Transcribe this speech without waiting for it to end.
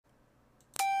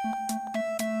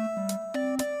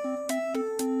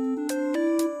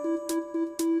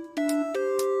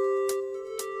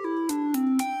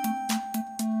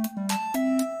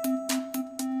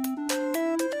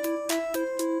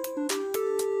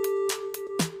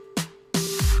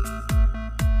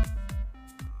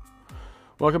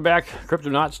Welcome back,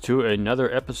 Cryptonauts, to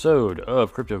another episode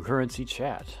of Cryptocurrency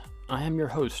Chat. I am your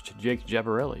host, Jake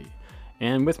Jabarelli,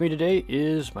 and with me today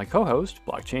is my co-host,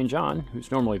 Blockchain John,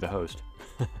 who's normally the host.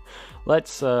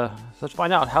 Let's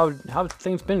find out how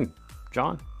things been,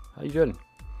 John. How you doing?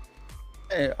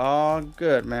 Hey, all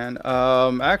good, man.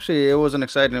 Actually, it was an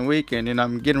exciting weekend, and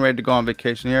I'm getting ready to go on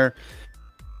vacation here.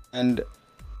 And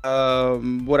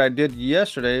what I did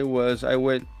yesterday was I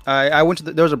went to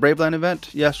there was a Braveland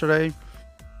event yesterday,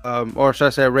 or should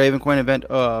I say a Ravencoin event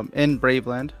in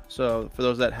Braveland. So for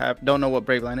those that don't know what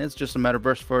Braveland is, just a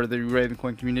metaverse for the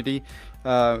Ravencoin community.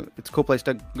 It's a cool place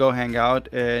to go hang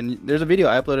out. And there's a video.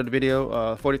 I uploaded a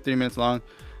video, 43 minutes long.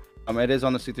 It is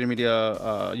on the C3 Media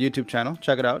YouTube channel.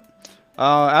 Check it out.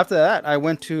 After that, I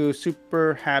went to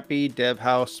Super Happy Dev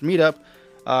House meetup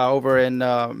over in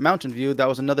Mountain View. That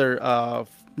was another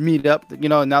meetup. You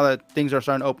know, now that things are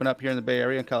starting to open up here in the Bay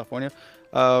Area in California,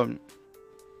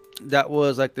 that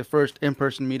was like the first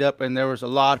in-person meetup, and there was a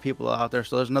lot of people out there.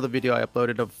 So there's another video I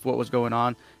uploaded of what was going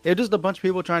on. It was just a bunch of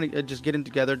people trying to just getting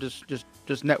together, just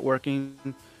networking,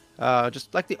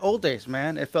 just like the old days,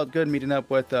 man. It felt good meeting up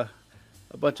with a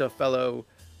bunch of fellow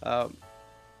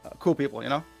cool people, you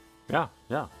know. Yeah,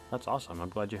 that's awesome. I'm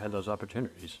glad you had those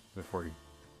opportunities before you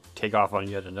take off on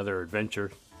yet another adventure.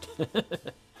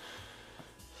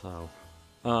 So,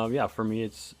 yeah, for me,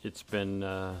 it's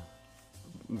been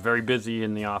very busy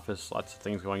in the office. Lots of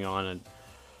things going on, and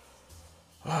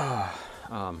I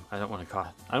don't want to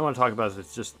talk about it.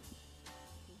 It's just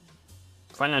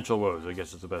financial woes, I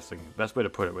guess is the best way to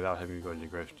put it, without having to go into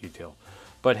gross detail.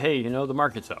 But hey, you know, the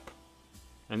market's up,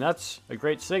 and that's a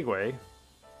great segue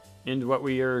into what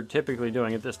we are typically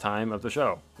doing at this time of the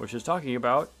show, which is talking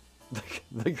about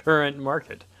the current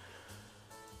market.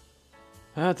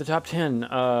 At the top 10,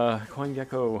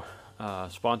 CoinGecko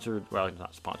sponsored, well,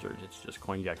 not sponsored, it's just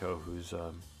CoinGecko,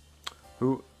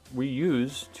 who we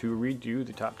use to read you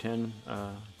the top 10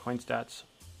 coin stats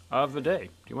of the day.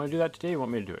 Do you want to do that today, or you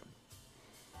want me to do it?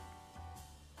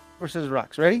 Scissors,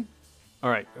 rocks. Ready? All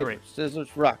right.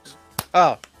 Scissors, rocks.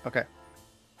 Oh, okay.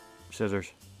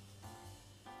 Scissors.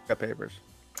 Got papers.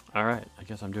 All right, I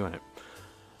guess I'm doing it.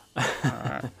 All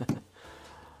right.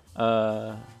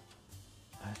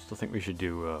 I still think we should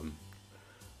do, how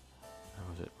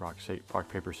was it? Rock,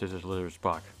 paper, scissors, lizard,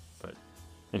 Spock. But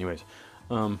anyways.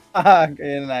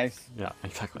 Okay, nice. Yeah,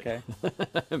 exactly. Okay.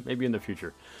 Maybe in the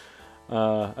future.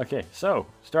 Okay, so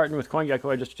starting with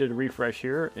CoinGecko, I just did a refresh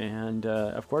here. And,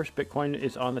 of course, Bitcoin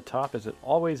is on the top, as it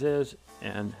always is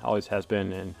and always has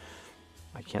been. And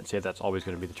I can't say that's always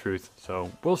going to be the truth. So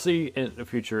we'll see in the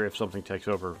future if something takes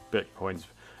over Bitcoin's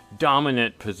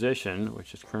dominant position,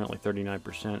 which is currently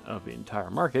 39% of the entire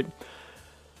market.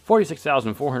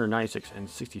 46,496 and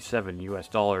 67 US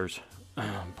dollars,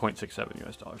 0.67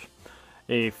 US dollars.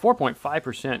 A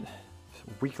 4.5%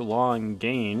 week-long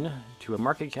gain to a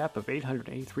market cap of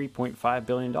 $883.5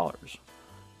 billion. Got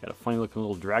a funny looking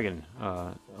little dragon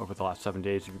over the last 7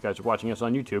 days if you guys are watching us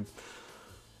on YouTube.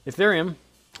 Ethereum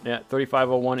at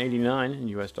 3501.89 in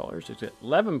US dollars. It's at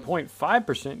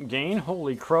 11.5% gain.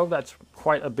 Holy crow, that's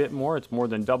quite a bit more. It's more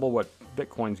than double what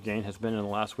Bitcoin's gain has been in the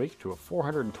last week, to a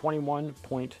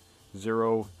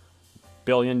 $421.0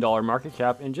 billion market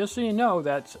cap. And just so you know,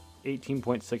 that's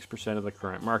 18.6% of the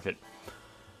current market.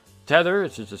 Tether,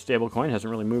 it's just a stable coin, hasn't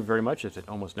really moved very much, as it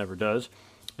almost never does.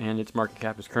 And its market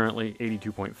cap is currently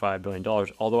 $82.5 billion.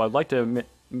 Although I'd like to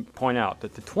point out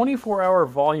that the 24-hour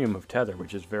volume of Tether,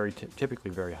 which is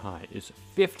typically very high, is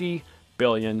 $50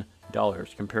 billion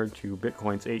compared to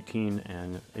Bitcoin's 18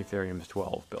 and Ethereum's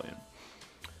 12 billion.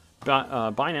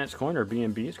 Binance Coin, or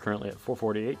BNB, is currently at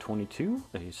 448.22,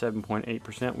 a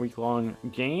 7.8% week-long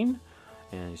gain,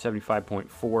 and a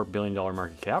 $75.4 billion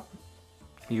market cap.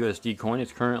 USD Coin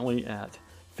is currently at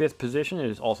 5th position. It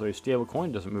is also a stable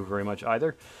coin, doesn't move very much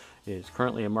either. It is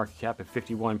currently a market cap of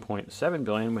 $51.7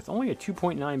 billion with only a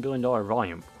 $2.9 billion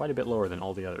volume, quite a bit lower than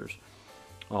all the others,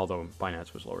 although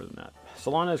Binance was lower than that.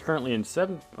 Solana is currently in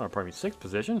 6th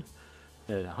position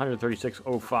at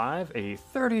 136.05, a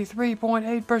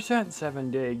 33.8%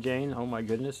 7-day gain. Oh my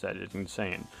goodness, that is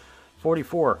insane.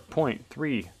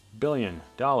 $44.3 billion.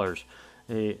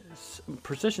 A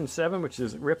Precision 7, which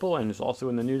is Ripple and is also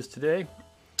in the news today,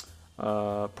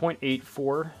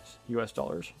 0.84 US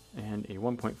dollars, and a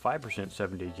 1.5%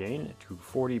 7-day gain to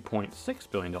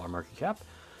 $40.6 billion market cap.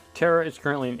 Terra is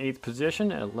currently in 8th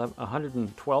position at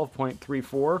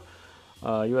 112.34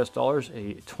 US dollars,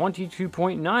 a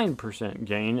 22.9%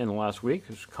 gain in the last week,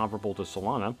 which is comparable to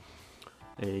Solana.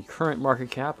 A current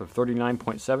market cap of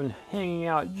 39.7, hanging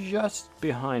out just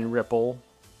behind Ripple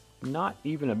not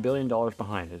even $1 billion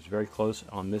behind. It's very close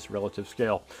on this relative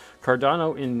scale.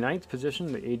 Cardano in ninth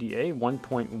position, the ADA,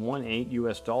 $1.18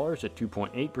 US, a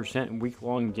 2.8%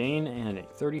 week-long gain, and a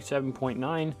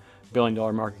 $37.9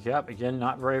 billion market cap. Again,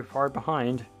 not very far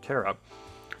behind Terra.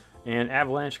 And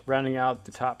Avalanche, rounding out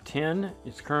the top 10,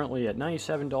 is currently at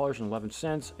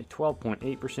 $97.11, a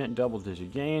 12.8%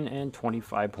 double-digit gain, and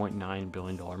 $25.9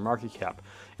 billion market cap.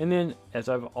 And then, as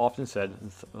I've often said,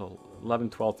 11,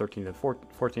 12, 13, and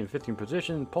 14, 15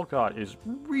 position, Polkadot is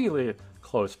really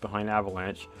close behind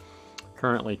Avalanche,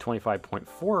 currently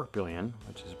 $25.4 billion,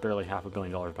 which is barely $500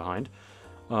 million behind.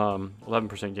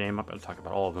 11% gain. I'm not going to talk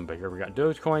about all of them, but here we got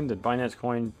Dogecoin, the Binance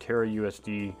Coin, Terra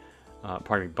USD,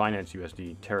 Binance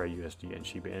USD, Terra USD, and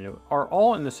Shiba Inu are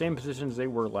all in the same positions they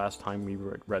were last time we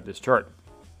read this chart.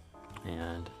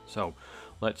 And so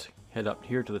let's head up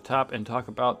here to the top and talk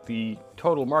about the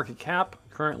total market cap,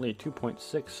 currently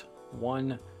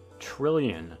 2.61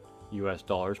 trillion US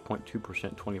dollars,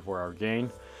 0.2% 24-hour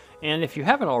gain. And if you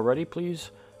haven't already,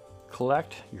 please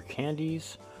collect your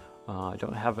candies. I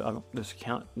don't have this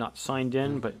account not signed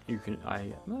in, but you can.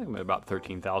 I'm at about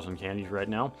 13,000 candies right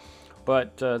now.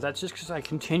 But that's just because I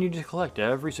continue to collect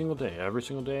every single day. Every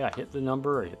single day I hit the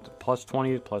number. I hit the plus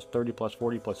 20, plus 30, plus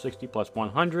 40, plus 60, plus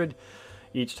 100.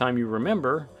 Each time you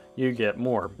remember, you get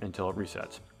more until it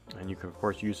resets. And you can, of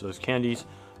course, use those candies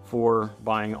for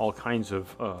buying all kinds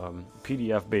of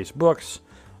PDF-based books,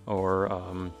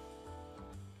 or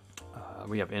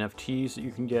we have NFTs that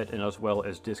you can get, and as well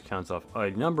as discounts off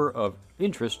a number of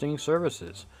interesting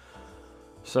services.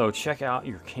 So check out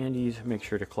your candies. Make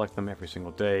sure to collect them every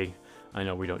single day. I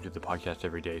know we don't do the podcast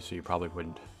every day, so you probably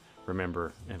wouldn't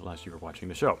remember unless you were watching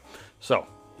the show. So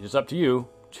it is up to you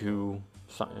to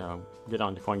get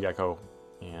on to CoinGecko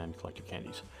and collect your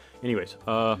candies. Anyways,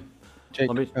 Jake,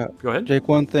 go ahead. Jake,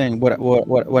 one thing.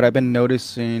 What I've been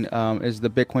noticing is the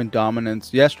Bitcoin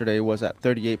dominance. Yesterday was at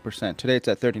 38%. Today it's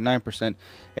at 39%. And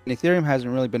Ethereum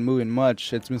hasn't really been moving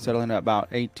much. It's been settling at about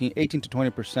 18 to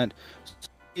 20%.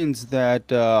 Means that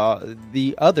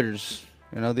the others,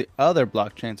 the other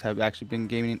blockchains have actually been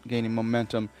gaining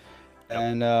momentum. Yep.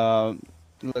 And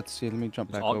let's see. Let me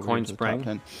jump back over to the top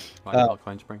 10.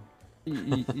 Altcoin Spring.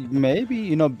 Maybe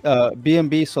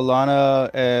BNB,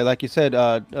 Solana, like you said,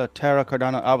 Terra,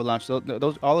 Cardano, Avalanche.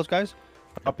 All those guys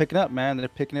are picking up, man. They're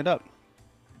picking it up.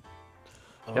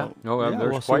 Yeah,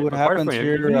 there's quite a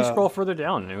few. If you scroll further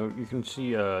down, you can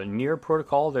see Near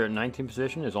Protocol. They're at 19th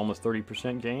position, is almost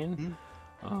 30% gain.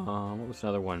 What was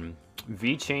another one?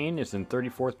 VeChain is in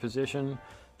 34th position,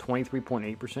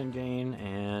 23.8% gain,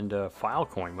 and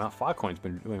Filecoin. Well, Filecoin's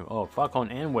been doing.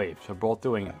 Filecoin and Waves are both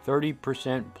doing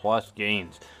 30% plus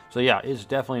gains. So yeah, it's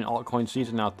definitely an altcoin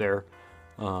season out there.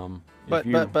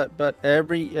 But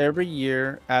every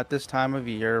year at this time of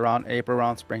year, around April,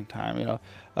 around springtime,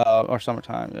 or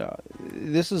summertime,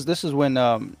 this is when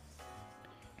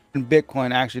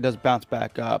Bitcoin actually does bounce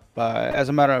back up. As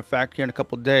a matter of fact, here in a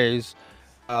couple of days,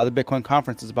 the Bitcoin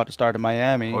conference is about to start in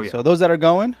Miami. Oh, yeah. So those that are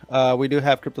going, we do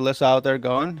have Cryptalissa out there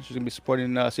going. She's going to be supporting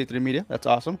C3 Media. That's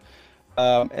awesome.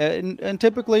 And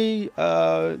typically,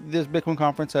 this Bitcoin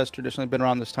conference has traditionally been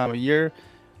around this time of year.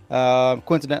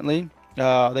 Coincidentally,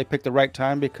 they picked the right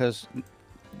time because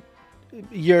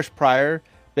years prior,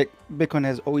 Bitcoin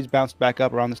has always bounced back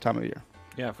up around this time of year.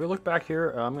 Yeah, if we look back here,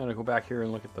 I'm going to go back here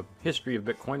and look at the history of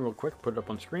Bitcoin real quick, put it up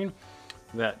on screen.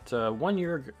 That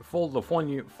full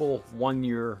 1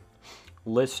 year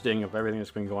listing of everything that's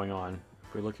been going on.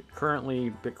 If we look at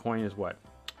currently, Bitcoin is what,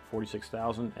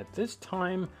 46,000 at this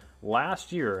time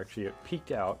last year. Actually, it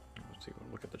peaked out. Let's see.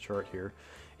 Look at the chart here.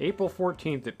 April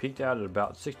 14th, it peaked out at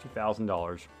about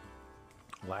 $60,000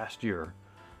 last year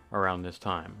around this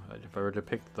time. If I were to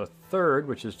pick the third,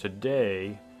 which is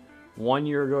today, 1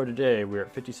 year ago today, we're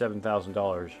at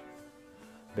 $57,000.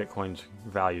 Bitcoin's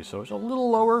value, so it's a little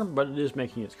lower, but it is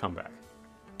making its comeback.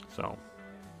 So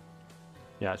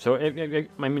yeah, so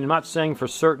I'm not saying for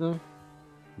certain,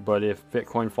 but if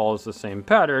Bitcoin follows the same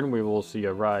pattern, we will see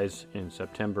a rise in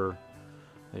September,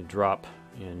 a drop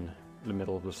in the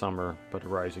middle of the summer, but a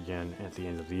rise again at the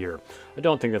end of the year. I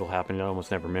don't think that'll happen. It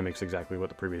almost never mimics exactly what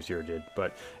the previous year did,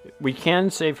 but we can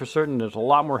say for certain there's a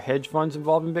lot more hedge funds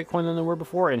involved in Bitcoin than there were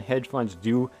before, and hedge funds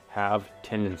do have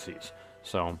tendencies.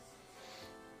 So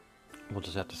we'll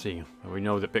just have to see. We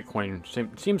know that Bitcoin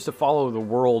seems to follow the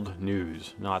world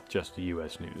news, not just the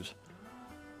U.S. news.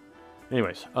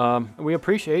 Anyways, we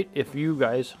appreciate if you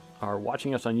guys are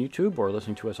watching us on YouTube or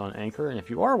listening to us on Anchor. And if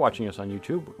you are watching us on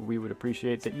YouTube, we would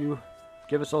appreciate that you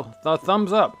give us a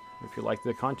thumbs up if you like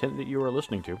the content that you are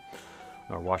listening to,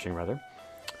 or watching rather.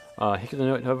 Hit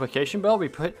the notification bell. We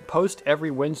post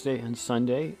every Wednesday and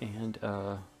Sunday, and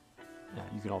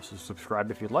You can also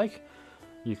subscribe if you'd like.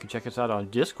 You can check us out on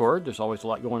Discord. There's always a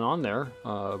lot going on there.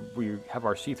 We have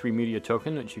our C3 Media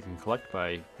token that you can collect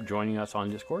by joining us on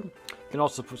Discord. You can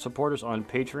also support us on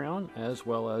Patreon, as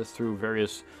well as through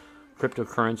various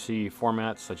cryptocurrency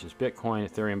formats such as Bitcoin,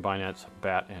 Ethereum, Binance,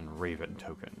 BAT, and Raven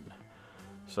token.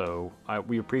 So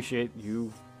we appreciate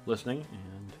you listening,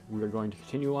 and we are going to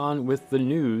continue on with the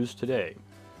news today.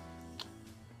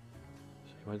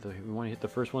 So you want to hit the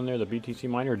first one there, the BTC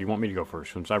miner, or do you want me to go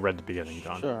first since I read the beginning,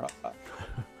 John? Sure.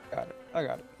 I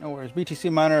got it. No worries.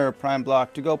 BTC miner Prime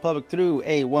Block to go public through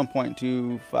a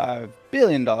 $1.25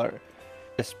 billion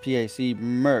SPAC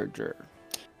merger.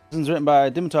 This is written by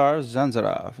Dimitar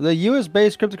Zanzarov. The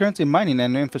US-based cryptocurrency mining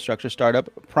and infrastructure startup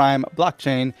Prime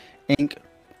Blockchain Inc.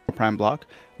 Prime Block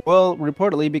will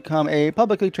reportedly become a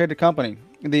publicly traded company.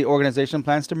 The organization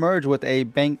plans to merge with a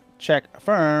bank check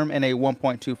firm in a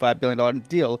 $1.25 billion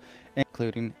deal,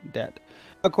 including debt.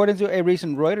 According to a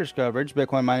recent Reuters coverage,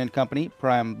 Bitcoin mining company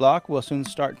Prime Block will soon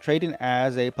start trading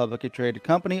as a publicly traded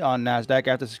company on Nasdaq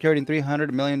after securing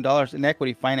 $300 million in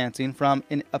equity financing from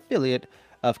an affiliate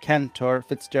of Cantor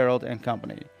Fitzgerald and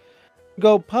Company. To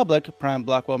go public, Prime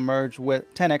Block will merge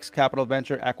with 10x Capital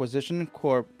Venture Acquisition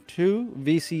Corp. 2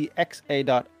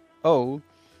 VCXA.O.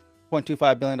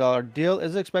 $0.25 billion deal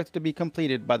is expected to be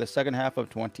completed by the second half of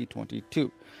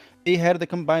 2022. The head of the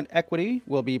combined equity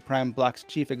will be Prime Block's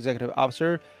Chief Executive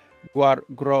Officer, Gaurav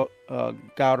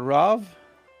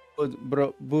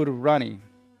Budhrani.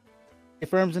 The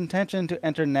firm's intention to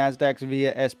enter Nasdaq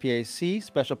via SPAC,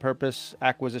 Special Purpose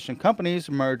Acquisition Companies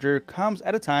merger, comes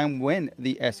at a time when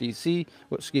the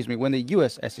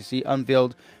US SEC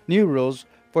unveiled new rules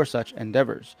for such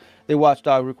endeavors. The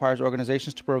watchdog requires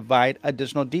organizations to provide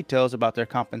additional details about their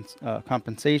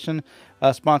compensation,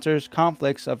 sponsors,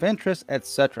 conflicts of interest,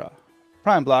 etc.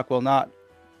 Prime Block will not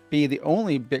be the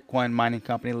only Bitcoin mining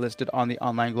company listed on the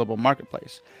online global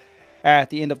marketplace. At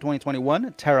the end of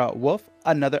 2021, TeraWulf,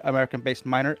 another American-based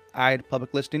miner, eyed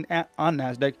public listing on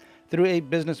Nasdaq through a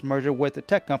business merger with the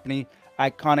tech company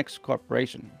Iconix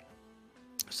Corporation.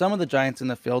 Some of the giants in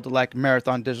the field, like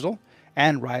Marathon Digital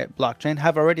and Riot Blockchain,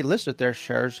 have already listed their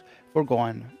shares for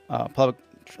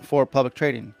public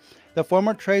trading. The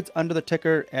former trades under the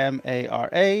ticker MARA,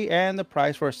 and the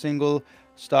price for a single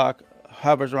stock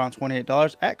hovers around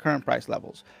 $28 at current price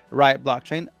levels. Riot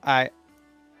Blockchain,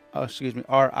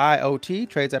 RIOT,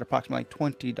 trades at approximately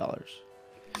 $20.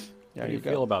 How do you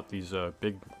feel about these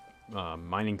big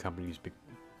mining companies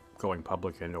going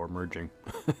public and or merging?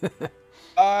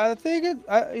 I think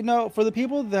for the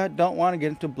people that don't want to get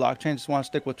into blockchain, just want to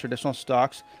stick with traditional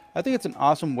stocks, I think it's an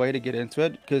awesome way to get into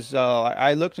it, because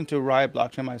I looked into Riot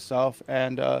Blockchain myself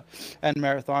and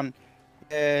Marathon,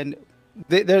 and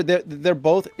they're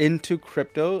both into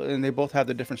crypto, and they both have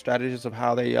the different strategies of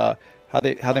how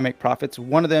they make profits.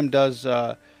 One of them does,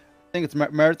 I think it's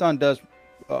Marathon does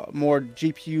more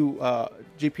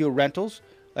GPU rentals.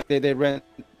 Like they rent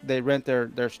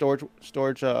their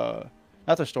storage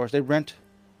not their stores. They rent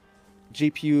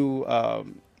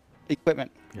GPU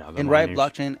equipment. Yeah, and Riot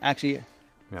Blockchain actually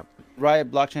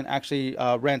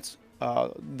rents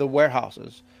the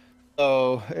warehouses.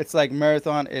 So it's like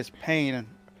Marathon is paying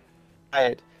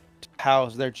Riot to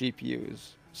house their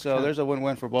GPUs. So there's a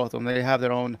win-win for both of them. They have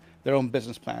their own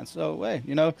business plans. So hey,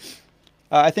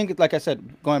 I think, like I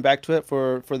said, going back to it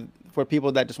for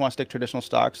people that just want to stick traditional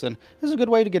stocks, then this is a good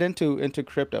way to get into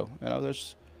crypto.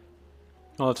 There's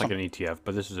it's like an ETF,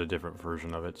 but this is a different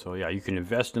version of it. So yeah, you can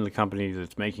invest in the company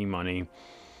that's making money.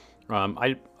 From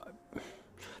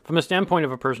a standpoint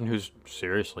of a person who's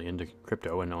seriously into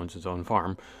crypto and owns his own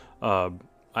farm,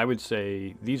 I would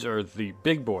say these are the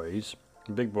big boy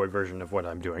version of what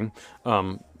I'm doing.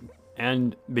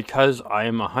 And because I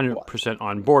am 100%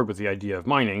 on board with the idea of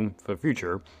mining for the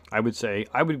future, I would say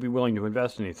I would be willing to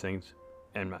invest in these things.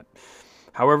 And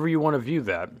however you want to view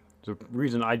that, the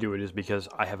reason I do it is because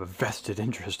I have a vested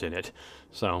interest in it.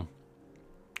 So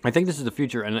I think this is the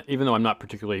future. And even though I'm not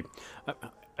particularly,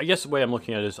 I guess the way I'm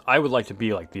looking at it is I would like to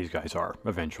be like these guys are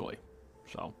eventually.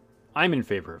 So I'm in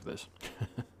favor of this.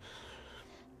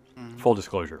 Full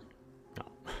disclosure.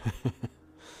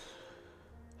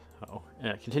 No.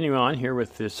 Continuing on here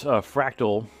with this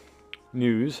fractal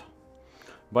news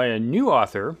by a new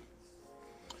author,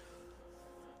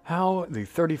 how the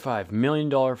 $35 million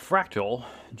fractal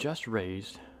just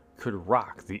raised could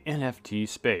rock the NFT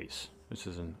space. This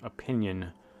is an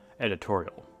opinion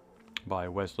editorial by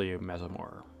Wesley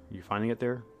Mazamore. You finding it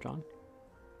there, John?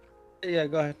 Yeah,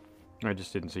 go ahead. I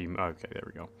just didn't see. Okay, there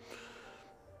we go.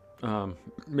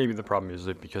 Maybe the problem is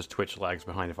that because Twitch lags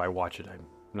behind, if I watch it, I'm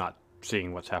not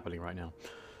seeing what's happening right now.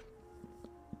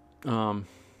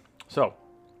 So,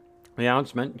 The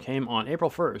announcement came on April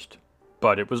 1st,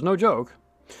 but it was no joke.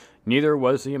 Neither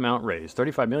was the amount raised,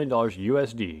 $35 million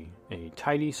USD, a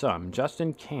tidy sum.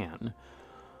 Justin Kan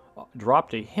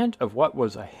dropped a hint of what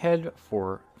was ahead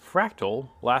for Fractal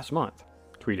last month,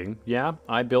 tweeting, "Yeah,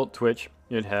 I built Twitch.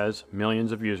 It has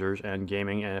millions of users, and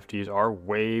gaming NFTs are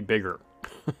way bigger."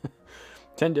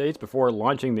 10 days before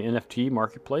launching the NFT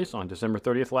marketplace on December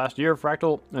 30th last year,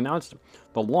 Fractal announced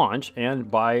the launch,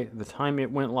 and by the time it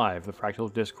went live, the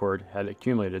Fractal Discord had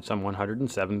accumulated some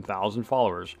 107,000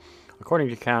 followers, according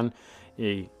to Kan,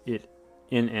 in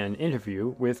an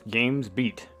interview with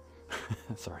GamesBeat.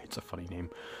 Sorry, it's a funny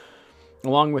name.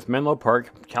 Along with Menlo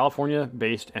Park,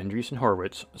 California-based Andreessen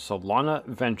Horowitz, Solana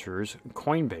Ventures,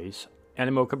 Coinbase,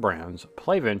 Animoca Brands,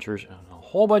 Play Ventures, and a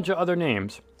whole bunch of other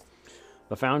names,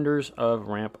 the founders of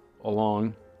Ramp,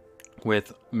 along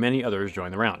with many others,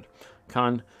 joined the round.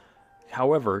 Kan,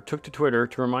 however, took to Twitter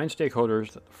to remind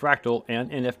stakeholders, Fractal, and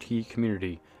NFT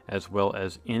community, as well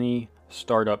as any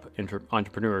startup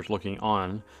entrepreneurs looking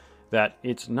on, that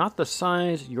it's not the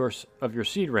size of your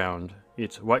seed round,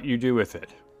 it's what you do with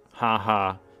it. Ha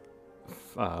ha.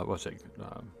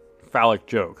 Phallic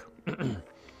joke.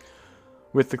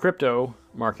 With the crypto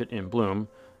market in bloom,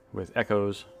 with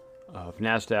echoes of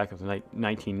NASDAQ of the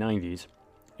 1990s,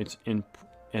 it's an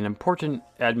important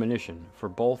admonition for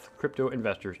both crypto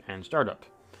investors and startups.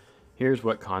 Here's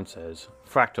what Kan says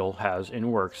Fractal has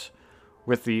in works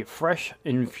with the fresh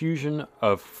infusion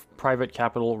of private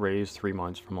capital raised 3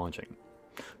 months from launching.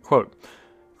 Quote,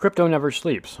 "Crypto never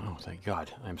sleeps." Oh, thank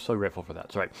God. I'm so grateful for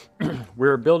that. Sorry.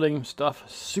 "We're building stuff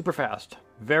super fast,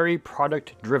 very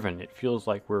product driven. It feels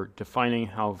like we're defining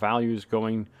how value is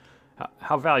going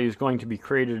to be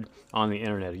created on the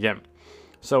internet again.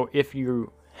 So if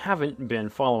you haven't been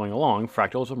following along,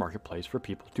 Fractal is a marketplace for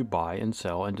people to buy and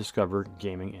sell and discover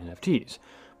gaming NFTs.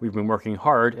 We've been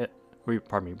hard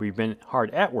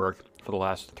at work for the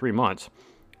last 3 months.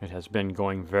 It has been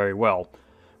going very well.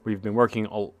 We've been working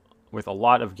with a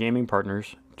lot of gaming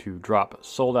partners to drop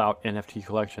sold-out NFT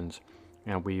collections,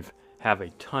 and have a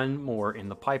ton more in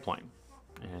the pipeline."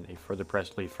 And a further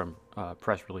press release from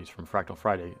Fractal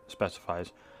Friday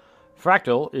specifies,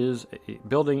 "Fractal is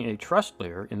building a trust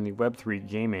layer in the Web3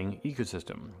 gaming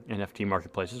ecosystem. NFT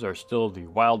marketplaces are still the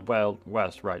wild, wild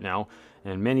west right now,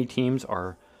 and many teams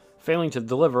are failing to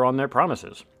deliver on their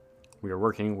promises. We are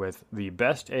working with the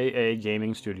best AA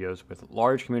gaming studios with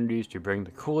large communities to bring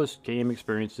the coolest game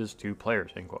experiences to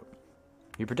players," end quote.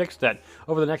 He predicts that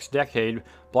over the next decade,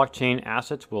 blockchain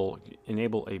assets will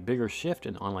enable a bigger shift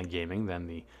in online gaming than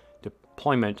the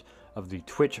deployment of the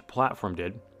Twitch platform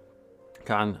did.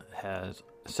 Kan has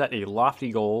set a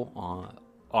lofty goal on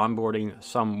onboarding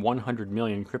some 100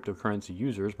 million cryptocurrency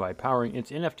users by powering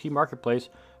its NFT marketplace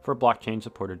for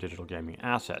blockchain-supported digital gaming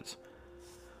assets.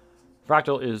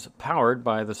 Fractal is powered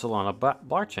by the Solana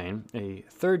blockchain, a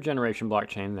third-generation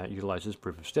blockchain that utilizes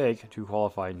proof of stake to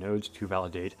qualify nodes to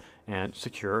validate and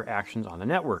secure actions on the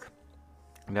network.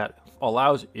 That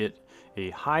allows it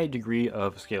a high degree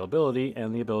of scalability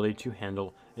and the ability to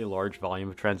handle a large volume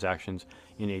of transactions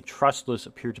in a trustless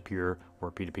peer-to-peer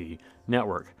or P2P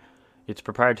network. Its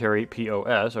proprietary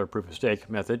POS, or proof of stake,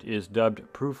 method is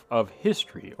dubbed Proof of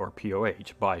History, or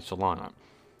POH, by Solana.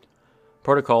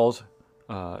 Protocols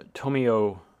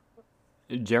Tomio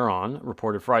Jaron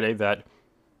reported Friday that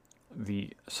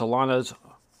the Solana's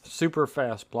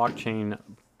super-fast blockchain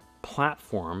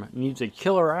platform needs a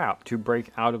killer app to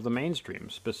break out of the mainstream,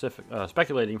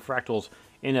 speculating Fractal's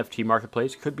NFT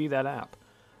marketplace could be that app.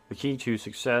 The key to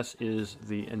success is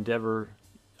in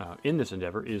this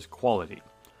endeavor is quality.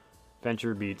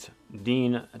 VentureBeat's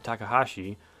Dean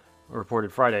Takahashi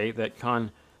reported Friday that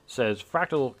Kan says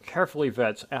Fractal carefully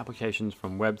vets applications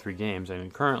from Web3 games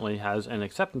and currently has an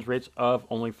acceptance rate of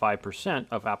only 5%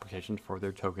 of applications for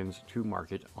their tokens to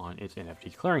market on its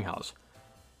NFT clearinghouse.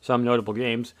 Some notable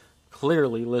games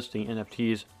clearly listing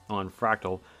NFTs on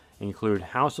Fractal include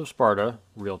House of Sparta,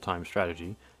 real-time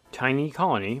strategy, Tiny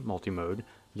Colony, multi-mode,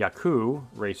 Yaku,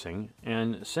 racing,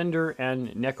 and Cinder and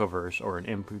Nekoverse, or an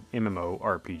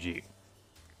MMORPG.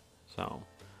 So,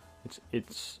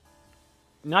 it's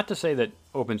not to say that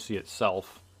OpenSea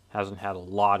itself hasn't had a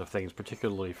lot of things,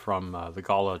 particularly from the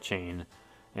Gala chain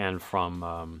and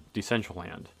from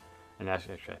Decentraland, and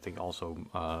actually I think also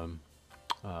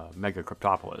Mega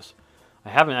Cryptopolis. I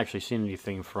haven't actually seen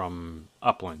anything from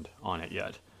Upland on it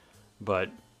yet, but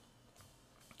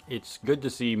it's good to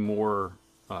see more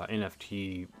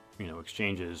NFT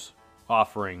exchanges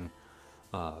offering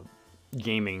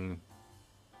gaming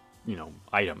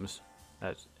items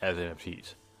as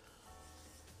NFTs.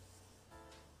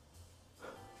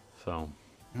 So,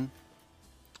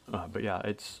 But yeah,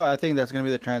 it's I think that's going to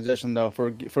be the transition though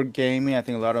for gaming. I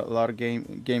think a lot of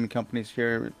gaming companies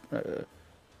here,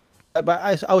 but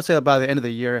I would say by the end of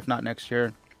the year, if not next year,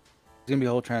 it's going to be a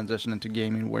whole transition into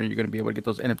gaming where you're going to be able to get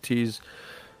those NFTs.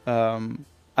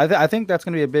 I think that's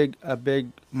going to be a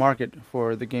big market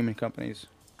for the gaming companies.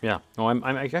 yeah. No, I'm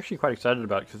actually quite excited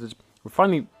about it because it's we're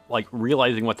finally like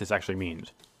realizing what this actually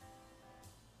means.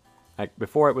 Like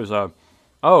before, it was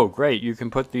oh great, you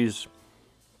can put these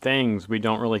things we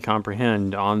don't really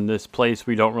comprehend on this place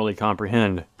we don't really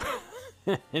comprehend.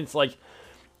 It's like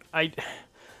I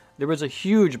there was a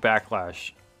huge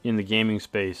backlash in the gaming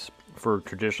space for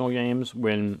traditional games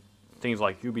when things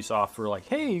like Ubisoft were like,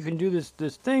 "Hey, you can do this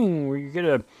thing where you get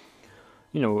a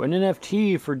an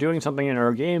NFT for doing something in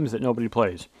our games that nobody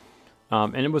plays."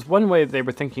 And it was one way they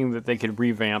were thinking that they could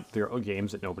revamp their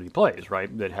games that nobody plays,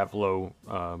 right? That have low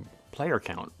player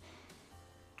count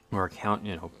or count,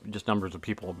 just numbers of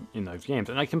people in those games.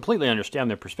 And I completely understand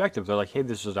their perspective. They're like, hey,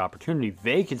 this is an opportunity.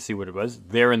 They can see what it was.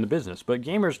 They're in the business. But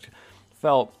gamers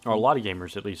felt, or a lot of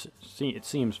gamers at least, it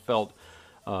seems, felt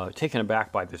taken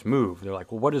aback by this move. They're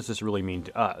like, well, what does this really mean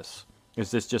to us?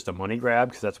 Is this just a money grab?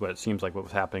 Because that's what it seems like what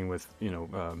was happening with,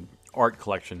 art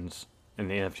collections in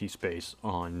the NFT space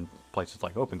on places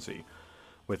like OpenSea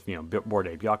with, Bored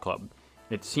Ape Yacht Club.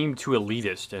 It seemed too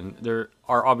elitist, and there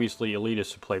are obviously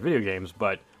elitists who play video games,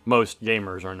 but most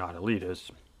gamers are not elitists.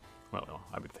 Well,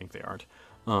 I would think they aren't.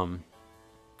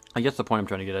 I guess the point I'm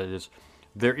trying to get at is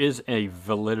there is a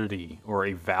validity or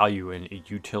a value and a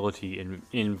utility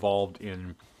involved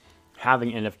in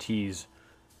having NFTs,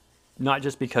 not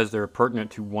just because they're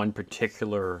pertinent to one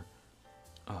particular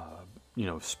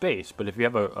space, but if you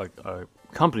have a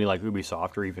company like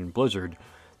Ubisoft or even Blizzard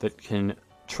that can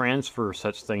transfer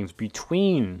such things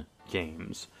between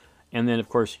games, and then of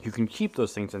course you can keep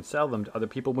those things and sell them to other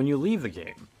people when you leave the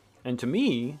game. And to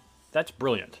me, that's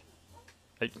brilliant.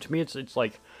 To me, it's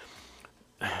like,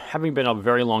 having been a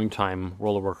very long time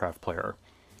World of Warcraft player,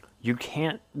 you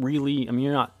can't really,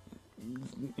 you're not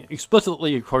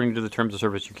explicitly, according to the terms of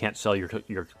service, you can't sell your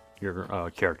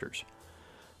characters.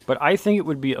 But I think it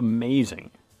would be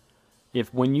amazing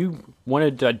if when you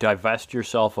wanted to divest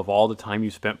yourself of all the time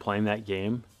you spent playing that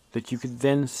game, that you could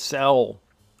then sell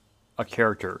a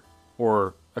character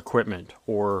or equipment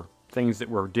or things that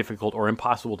were difficult or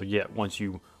impossible to get once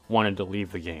you wanted to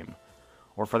leave the game.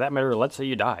 Or for that matter, let's say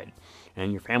you died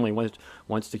and your family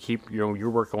wants to keep your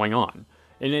work going on.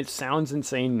 And it sounds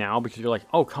insane now because you're like,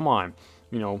 oh, come on.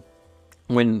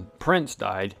 When Prince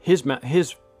died, his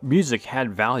music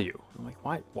had value. I'm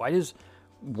like, why does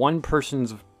one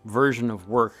person's version of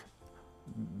work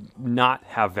not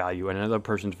have value and another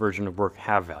person's version of work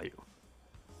have value?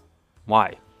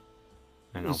 Why?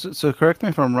 So correct me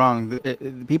if I'm wrong.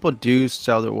 People do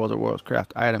sell their World of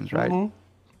Warcraft items, right? Mm-hmm.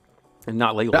 And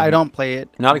not legally. I don't play it.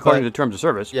 Not according to terms of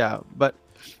service. Yeah, but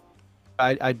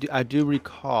I do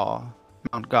recall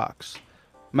Mount Gox.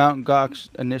 Mount Gox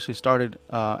initially started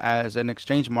as an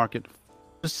exchange market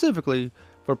specifically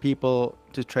for people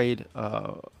to trade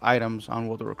items on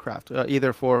World of Warcraft,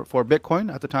 either for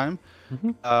Bitcoin at the time,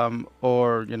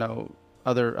 or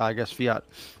other, I guess, fiat.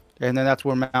 And then that's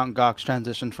where Mount Gox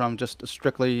transitioned from just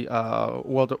strictly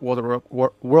World of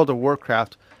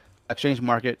Warcraft exchange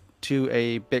market to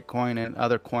a Bitcoin and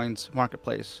other coins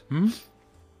marketplace. Hmm?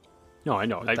 No, I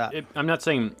know. I'm not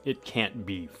saying it can't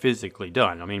be physically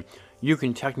done. You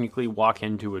can technically walk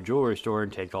into a jewelry store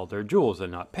and take all their jewels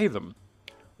and not pay them.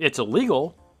 It's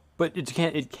illegal, but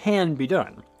it can be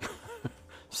done.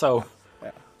 So,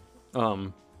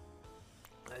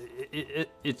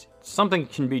 it's something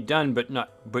can be done,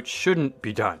 but shouldn't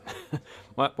be done.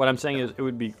 What I'm saying is, it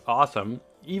would be awesome,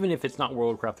 even if it's not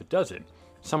World of Warcraft that does it.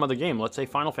 Some other game, let's say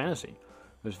Final Fantasy,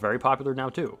 is very popular now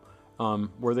too.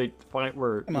 Where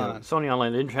Sony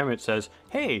Online Entertainment says,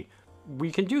 "Hey,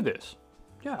 we can do this."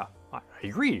 Yeah, I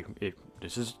agree.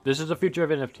 This is the future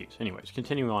of NFTs. Anyways,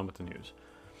 continuing on with the news.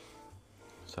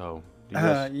 So,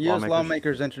 U.S.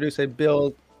 lawmakers introduced a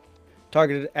bill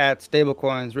targeted at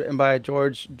stablecoins, written by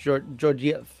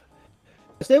Georgiev.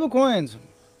 Stablecoins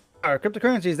are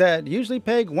cryptocurrencies that usually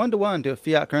peg 1-to-1 to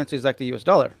fiat currencies like the U.S.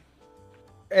 dollar.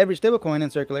 Every stablecoin in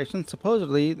circulation,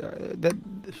 supposedly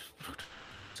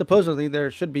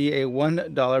there should be a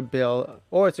 $1 bill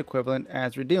or its equivalent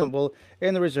as redeemable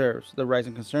in the reserves. The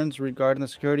rising concerns regarding the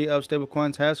security of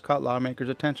stablecoins has caught lawmakers'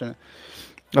 attention.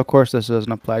 Of course, this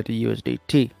doesn't apply to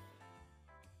USDT.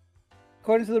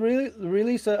 According to the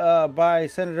release by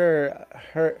Senator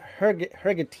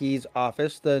Hergety's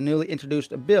office, the newly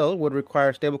introduced bill would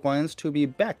require stablecoins to be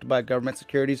backed by government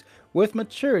securities with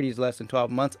maturities less than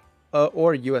 12 months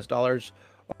or US dollars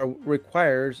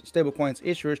requires stablecoins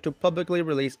issuers to publicly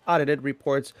release audited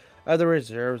reports of the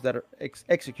reserves that are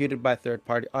executed by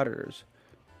third-party auditors.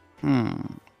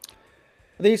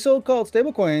 The so-called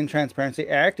Stablecoin Transparency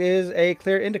Act is a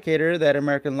clear indicator that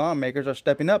American lawmakers are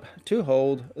stepping up to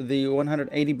hold the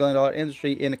 $180 billion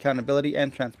industry in accountability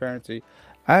and transparency.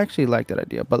 I actually like that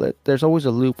idea, but there's always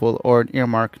a loophole or an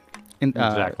earmark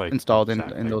Exactly. installed in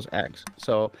Exactly. those acts.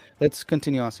 So let's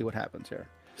continue on and see what happens here.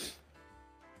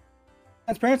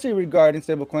 Transparency regarding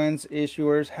stablecoins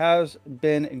issuers has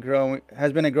been a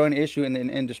growing issue in the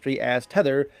industry as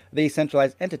Tether, the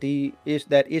centralized entity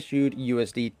that issued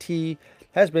USDT,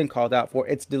 has been called out for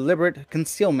its deliberate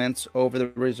concealments over the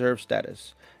reserve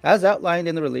status. As outlined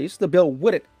in the release, the bill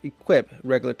wouldn't equip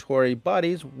regulatory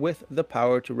bodies with the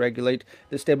power to regulate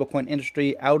the stablecoin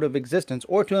industry out of existence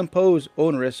or to impose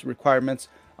onerous requirements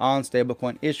on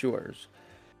stablecoin issuers.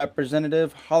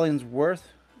 Representative Hollingsworth.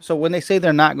 So when they say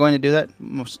they're not going to do that,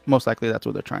 most likely that's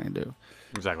what they're trying to do.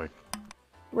 Exactly.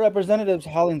 Representative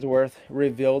Hollingsworth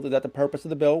revealed that the purpose of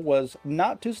the bill was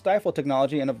not to stifle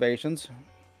technology innovations.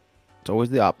 It's always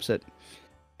the opposite.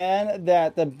 And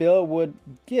that the bill would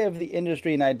give the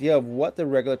industry an idea of what the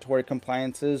regulatory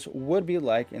compliances would be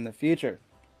like in the future.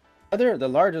 Tether, the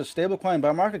largest stablecoin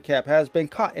by market cap, has been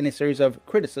caught in a series of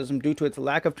criticism due to its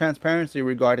lack of transparency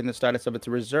regarding the status of its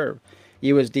reserve.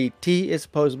 USDT is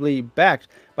supposedly backed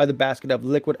by the basket of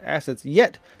liquid assets,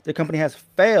 yet the company has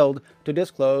failed to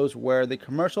disclose where the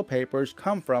commercial papers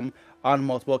come from on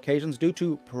multiple occasions due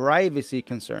to privacy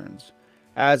concerns.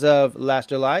 As of last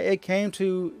July, it came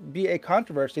to be a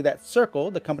controversy that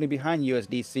Circle, the company behind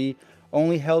USDC,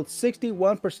 only held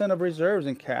 61% of reserves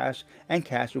in cash and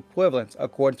cash equivalents,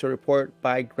 according to a report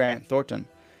by Grant Thornton.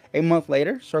 A month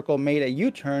later, Circle made a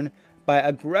U-turn by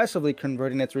aggressively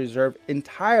converting its reserve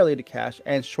entirely to cash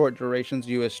and short durations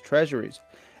U.S. Treasuries,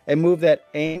 a move that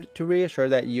aimed to reassure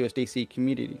that USDC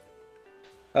community.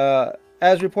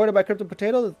 As reported by Crypto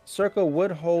Potato, Circle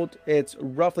would hold its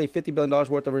roughly $50 billion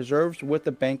worth of reserves with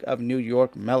the Bank of New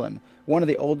York Mellon, one of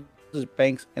the oldest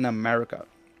banks in America.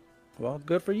 Well,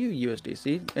 good for you,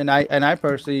 USDC. And I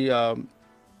personally,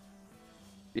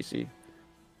 DC.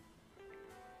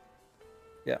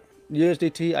 Yeah,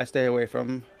 USDT. I stay away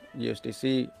from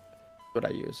USDC. What I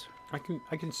use. I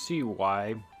can see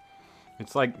why.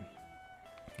 It's like,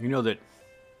 that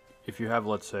if you have,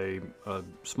 let's say, a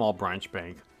small branch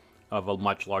bank of a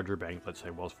much larger bank, let's say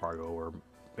Wells Fargo or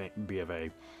B of A,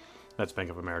 that's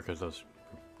Bank of America, those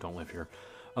don't live here.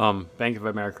 Bank of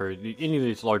America, any of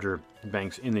these larger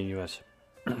banks in the U.S.,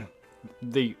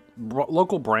 the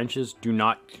local branches do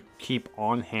not keep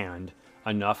on hand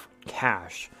enough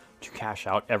cash to cash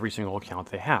out every single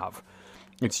account they have.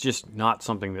 It's just not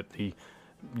something that the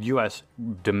U.S.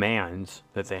 demands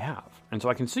that they have. And so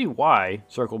I can see why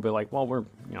Circle will be like, well, we'll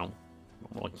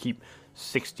keep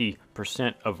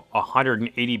 60% of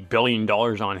 $180 billion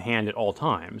on hand at all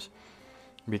times,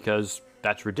 because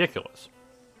that's ridiculous.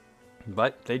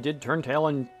 But they did turn tail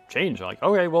and change. Like,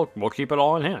 okay, well, we'll keep it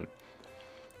all in hand.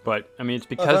 But I mean, it's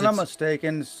because if I'm not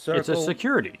mistaken, Circle. It's a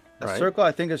security, right? Circle,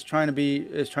 I think, is trying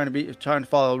to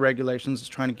follow regulations. Is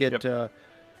trying to get. Yep.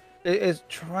 Is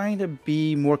trying to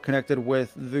be more connected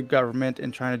with the government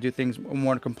and trying to do things in a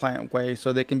more compliant way,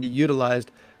 so they can be utilized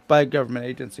by government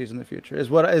agencies in the future. Is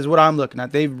what I'm looking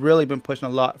at. They've really been pushing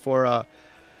a lot for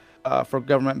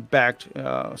government-backed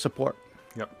support.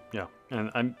 Yep. Yeah.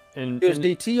 And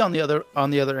USDT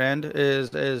on the other end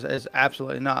is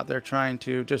absolutely not. They're trying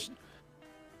to just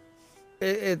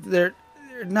they're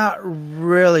not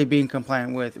really being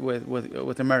compliant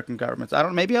with American governments. I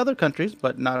don't, maybe other countries,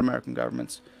 but not American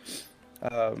governments.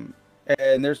 And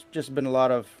there's just been a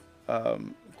lot of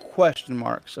question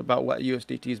marks about what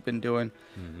USDT has been doing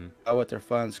with their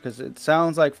funds, because it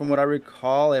sounds like, from what I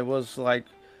recall, it was like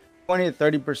 20 to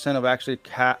 30%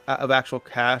 of actual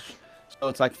cash. So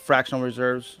it's like fractional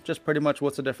reserves. Just pretty much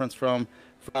what's the difference from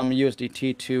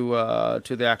USDT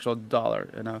to the actual dollar,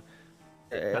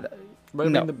 But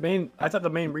I mean, I thought the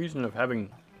main reason of having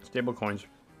stablecoins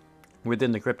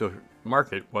within the crypto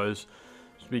market was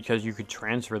because you could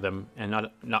transfer them and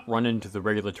not run into the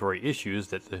regulatory issues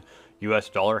that the U.S.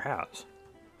 dollar has.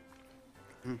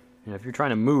 If you're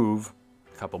trying to move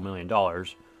a couple $1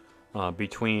 million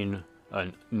between a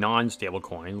non-stable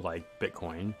coin like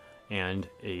Bitcoin and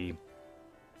a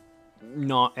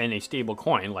stable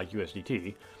coin like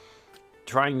USDT,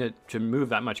 trying to move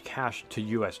that much cash to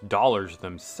U.S. dollars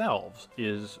themselves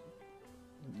is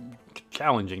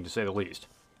challenging, to say the least.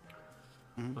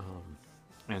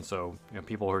 And so,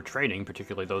 people who are trading,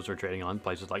 particularly those who are trading on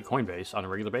places like Coinbase on a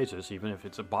regular basis, even if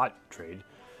it's a bot trade,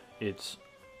 it's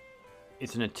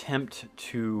an attempt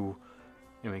to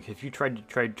I mean, if you tried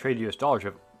to trade U.S. dollars,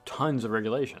 you have tons of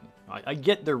regulation. I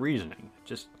get their reasoning.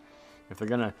 Just if they're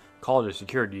going to call it a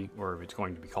security, or if it's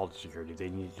going to be called a security, they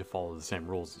need to follow the same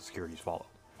rules that securities follow.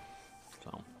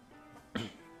 So,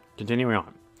 continuing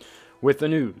on. With the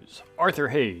news, Arthur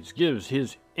Hayes gives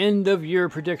his end-of-year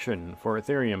prediction for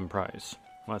Ethereum price.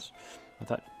 Well, I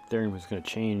thought Ethereum was going to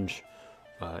change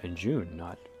in June,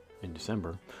 not in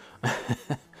December.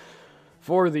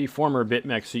 For the former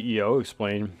BitMEX CEO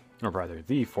explained, or rather,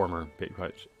 the former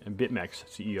BitMEX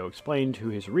CEO explained to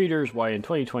his readers why in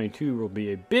 2022 will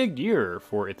be a big year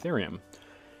for Ethereum.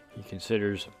 He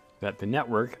considers that the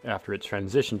network, after its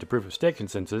transition to proof-of-stake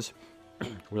consensus,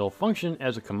 will function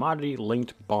as a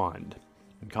commodity-linked bond.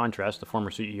 In contrast, the former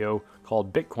CEO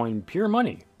called Bitcoin pure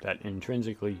money that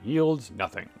intrinsically yields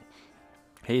nothing.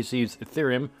 Hayes sees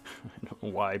Ethereum, I don't know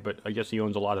why, but I guess he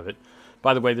owns a lot of it.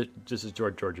 By the way, this is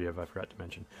George Georgiev, I forgot to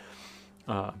mention.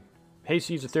 Hayes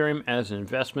sees Ethereum as an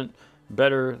investment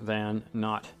better than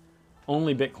not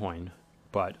only Bitcoin,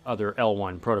 but other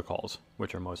L1 protocols,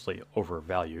 which are mostly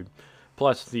overvalued.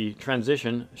 Plus, the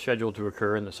transition scheduled to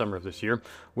occur in the summer of this year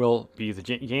will be the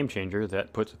game changer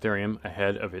that puts Ethereum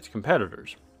ahead of its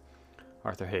competitors.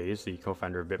 Arthur Hayes, the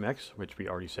co-founder of BitMEX, which we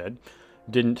already said,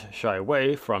 didn't shy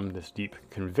away from this deep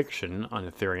conviction on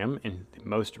Ethereum. In the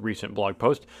most recent blog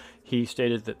post, he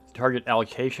stated that the target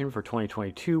allocation for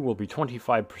 2022 will be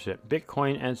 25%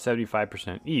 Bitcoin and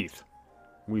 75% ETH.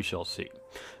 We shall see.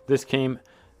 This came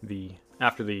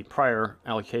after the prior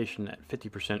allocation at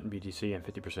 50% BTC and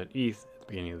 50% ETH at the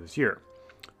beginning of this year.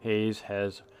 Hayes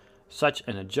has such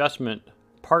an adjustment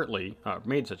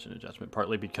made such an adjustment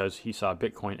partly because he saw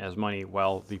Bitcoin as money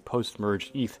while the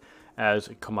post-merged ETH as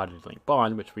a commodity-linked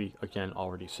bond, which we again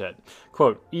already said.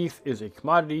 Quote, ETH is a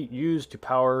commodity used to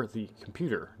power the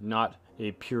computer, not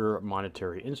a pure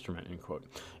monetary instrument, end quote.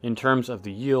 In terms of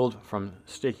the yield from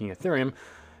staking Ethereum,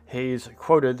 Hayes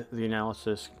quoted the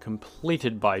analysis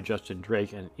completed by Justin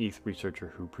Drake, an ETH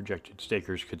researcher who projected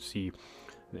stakers could see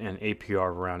an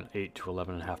APR of around 8 to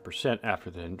 11.5%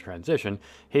 after the transition.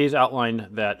 Hayes outlined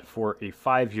that for a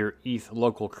 5-year ETH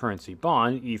local currency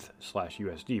bond,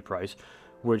 ETH/USD price,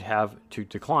 would have to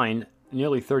decline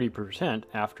nearly 30%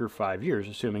 after 5 years,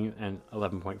 assuming an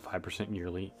 11.5%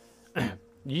 yearly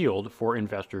yield for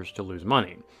investors to lose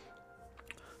money.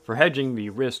 For hedging the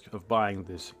risk of buying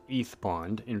this ETH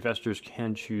bond, investors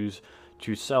can choose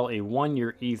to sell a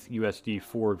 1-year ETH USD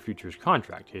forward futures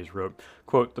contract. Hayes wrote,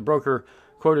 quote, the broker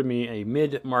quoted me a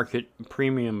mid-market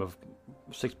premium of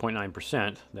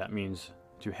 6.9%. That means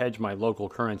to hedge my local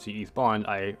currency ETH bond,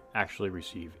 I actually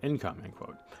receive income, end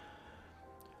quote.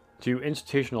 To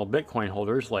institutional Bitcoin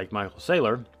holders like Michael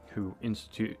Saylor, who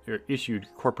issued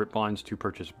corporate bonds to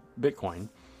purchase Bitcoin,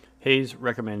 Hayes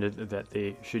recommended that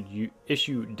they should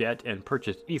issue debt and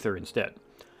purchase Ether instead.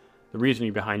 The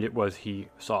reasoning behind it was he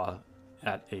saw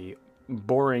at a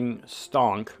boring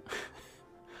stonk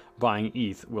buying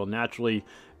ETH will naturally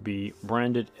be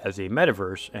branded as a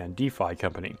metaverse and DeFi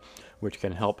company, which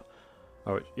can help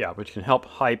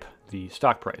hype the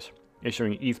stock price.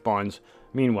 Issuing ETH bonds,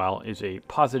 meanwhile, is a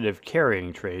positive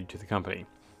carrying trade to the company.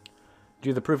 Due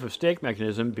to the proof-of-stake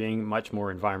mechanism being much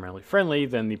more environmentally friendly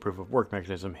than the proof-of-work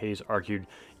mechanism, Hayes argued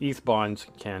ETH bonds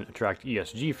can attract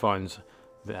ESG funds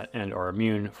and are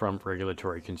immune from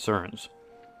regulatory concerns.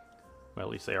 Well,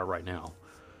 at least they are right now.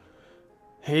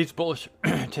 Hayes' bullish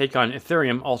take on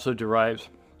Ethereum also derives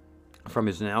from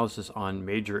his analysis on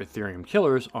major Ethereum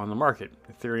killers on the market.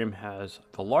 Ethereum has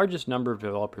the largest number of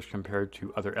developers compared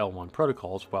to other L1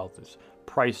 protocols, while this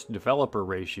price-developer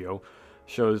ratio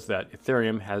shows that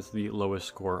Ethereum has the lowest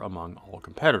score among all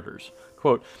competitors.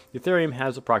 Quote, Ethereum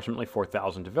has approximately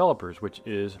 4,000 developers, which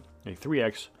is a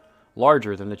 3x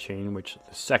larger than the chain which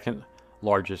the second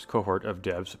largest cohort of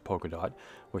devs, Polkadot,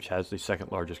 which has the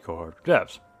second largest cohort of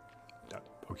devs.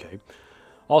 Okay.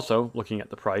 Also, looking at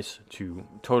the price to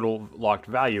total locked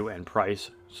value and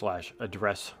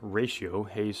price/address ratio,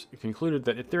 Hayes concluded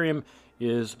that Ethereum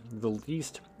is the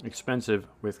least expensive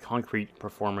with concrete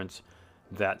performance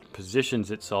that positions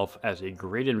itself as a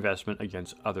great investment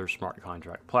against other smart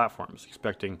contract platforms.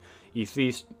 Expecting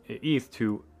ETH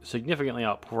to significantly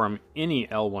outperform any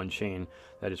L1 chain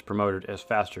that is promoted as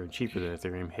faster and cheaper than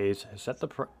Ethereum, Hayes has set the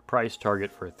price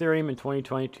target for Ethereum in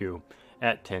 2022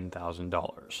 at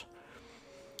 $10,000.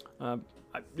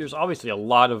 There's obviously a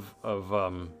lot of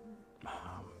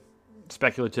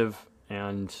speculative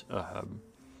and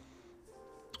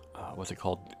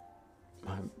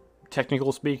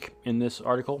technical speak in this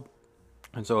article,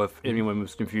 and so if anyone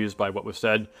was confused by what was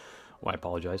said, well, I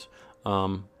apologize.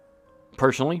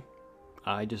 Personally,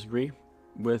 I disagree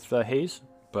with Hayes,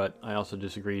 but I also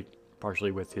disagree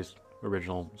partially with his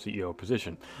original CEO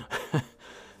position.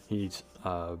 He's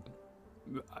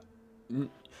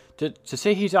to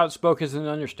say he's outspoken is an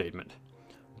understatement,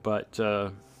 but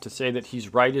to say that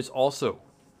he's right is also,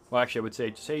 well, actually, I would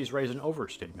say to say he's right is an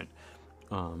overstatement.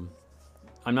 I'm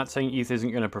not saying ETH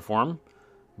isn't going to perform,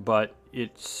 but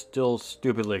it's still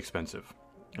stupidly expensive.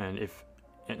 And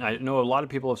I know a lot of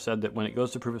people have said that when it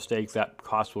goes to proof of stake, that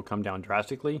cost will come down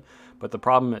drastically. But the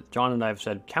problem that John and I have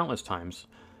said countless times,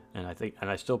 and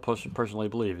I still personally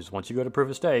believe, is once you go to proof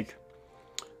of stake,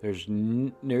 there's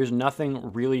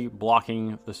nothing really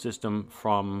blocking the system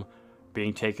from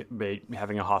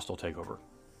having a hostile takeover.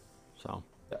 So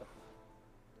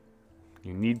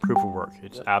you need proof of work.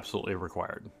 It's absolutely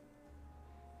required.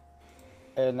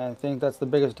 And I think that's the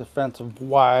biggest defense of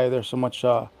why there's so much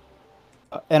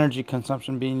energy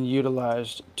consumption being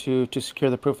utilized to secure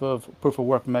the proof of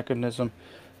work mechanism.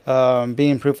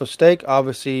 Being proof of stake,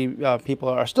 obviously, people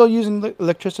are still using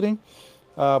electricity,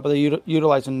 but they're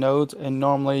utilizing nodes, and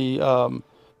normally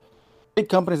big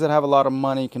companies that have a lot of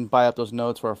money can buy up those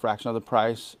nodes for a fraction of the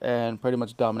price and pretty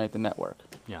much dominate the network.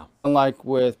 Yeah. Unlike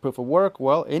with proof of work,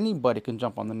 well, anybody can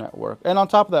jump on the network. And on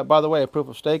top of that, by the way, a proof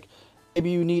of stake, maybe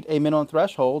you need a minimum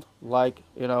threshold, like,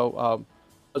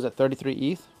 was it 33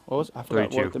 ETH? What was I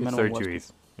forgot 32. what the minimum 32 was.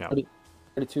 ETH. Yeah.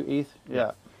 32 ETH. Yeah.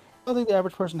 I don't think the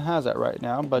average person has that right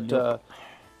now, but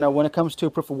when it comes to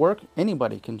proof of work,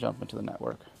 anybody can jump into the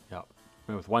network. Yeah.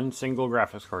 And with one single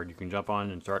graphics card, you can jump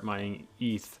on and start mining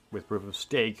ETH with proof of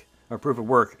stake or proof of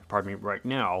work. Pardon me, right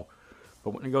now.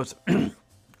 But when it goes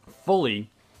fully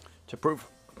to proof,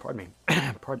 pardon me,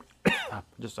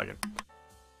 just a second.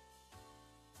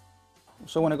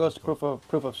 So when it goes to proof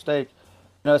of stake,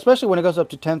 especially when it goes up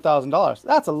to $10,000,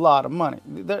 that's a lot of money.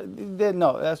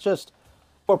 No, that's just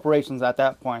corporations at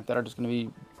that point that are just going to be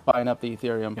buying up the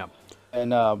Ethereum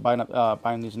and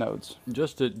buying these nodes.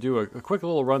 Just to do a quick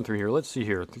little run through here, let's see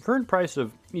here. The current price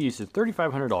of ETH is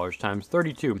 $3,500 times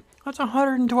 32. That's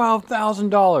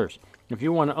 $112,000 if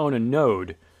you want to own a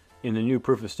node in the new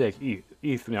proof of stake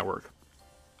ETH network.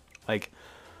 Like,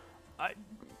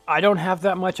 I don't have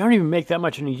that much. I don't even make that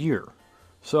much in a year.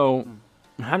 So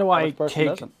how do I take?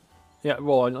 Doesn't? Yeah,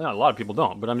 well, a lot of people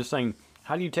don't. But I'm just saying,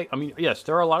 how do you take? I mean, yes,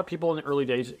 there are a lot of people in the early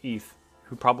days of ETH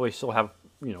who probably still have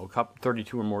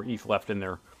 32 or more ETH left in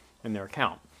their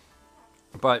account.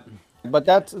 But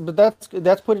that's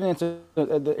putting into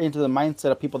the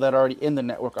mindset of people that are already in the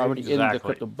network, already in the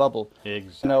crypto bubble.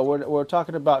 Exactly. We're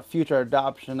talking about future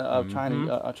adoption of trying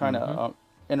to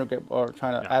integrate or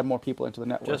trying to add more people into the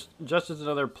network. Just as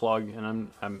another plug,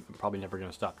 and I'm probably never going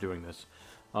to stop doing this.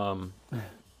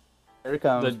 Here it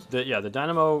comes. The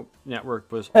Dynamo network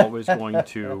was always going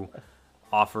to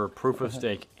offer proof of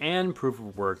stake and proof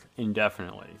of work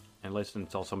indefinitely,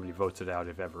 until somebody votes it out,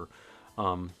 if ever.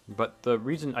 But the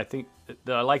reason I think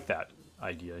that I like that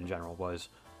idea in general was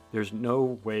there's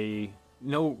no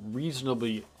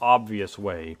reasonably obvious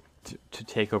way to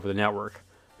take over the network,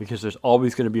 because there's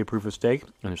always going to be a proof of stake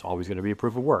and there's always going to be a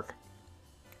proof of work.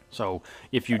 So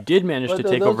if you did manage to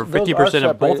take over 50%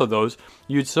 of both of those,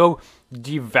 you'd so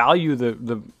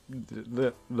devalue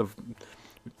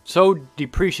so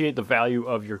depreciate the value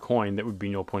of your coin that would be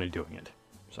no point in doing it.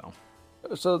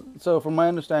 So from my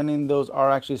understanding, those are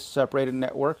actually separated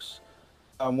networks.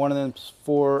 One of them's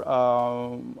for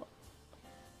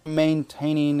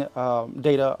maintaining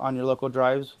data on your local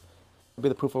drives, would be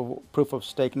the proof of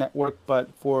stake network. But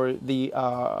for the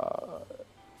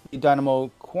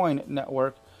Dynamo Coin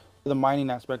network, the mining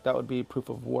aspect, that would be proof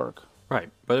of work. Right,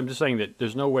 but I'm just saying that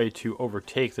there's no way to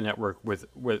overtake the network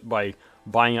by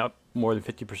buying up more than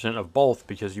 50% of both,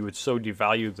 because you would so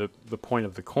devalue the point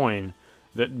of the coin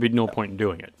that there'd be no point in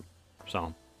doing it.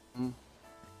 So.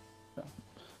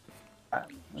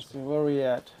 Let's see, where are we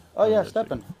at? Oh yeah,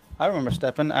 STEPN. I remember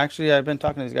STEPN. Actually, I've been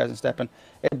talking to these guys in STEPN.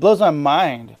 It blows my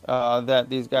mind that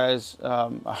these guys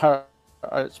are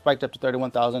spiked up to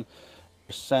 31,000%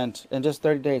 in just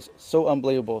 30 days. So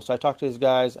unbelievable. So I talked to these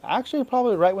guys actually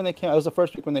probably right when they came out. It was the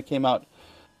first week when they came out.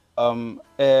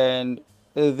 And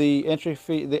the entry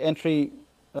fee, you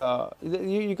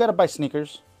got to buy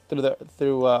sneakers through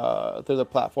the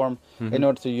platform in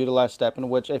order to utilize STEPN,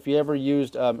 which if you ever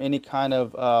used any kind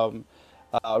of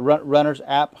runners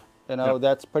app,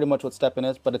 that's pretty much what STEPN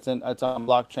is, but it's on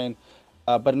blockchain.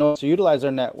 But in order to utilize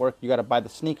their network, you got to buy the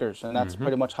sneakers, and that's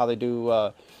pretty much how they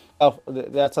do.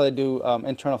 That's how they do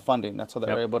internal funding. That's how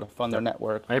they're able to fund their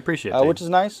network. I appreciate that, which is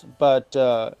nice, but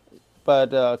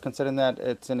considering that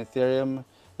it's in Ethereum,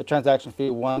 the transaction fee,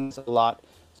 one's a lot.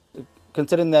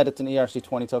 Considering that it's an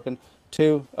ERC20 token,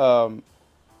 two,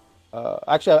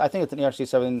 actually I think it's an ERC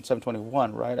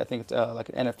 721, right? I think it's like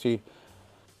an NFT.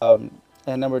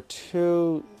 And number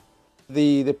two,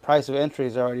 the price of entry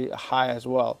is already high as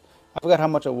well. I forgot how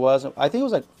much it was. I think it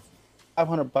was like $500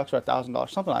 or $1,000,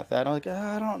 something like that. I'm like,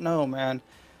 I don't know, man.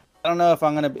 I don't know if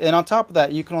I'm gonna. And on top of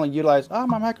that, you can only utilize. Oh,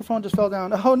 my microphone just fell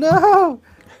down. Oh no,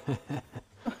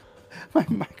 my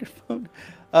microphone.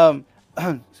 Um,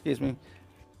 excuse me.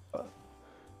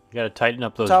 You got to tighten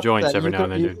up those Top of joints that, every you now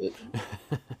and can. then,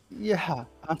 dude. Yeah.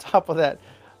 On top of that,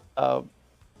 uh,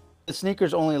 the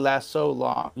sneakers only last so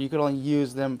long. You can only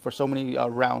use them for so many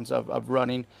rounds of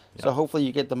running. So Yep. hopefully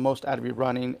you get the most out of your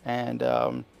running. And yeah,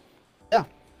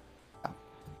 I'm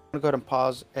gonna go ahead and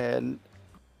pause and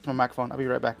my microphone. I'll be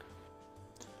right back.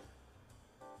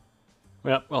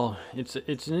 Well, it's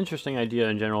an interesting idea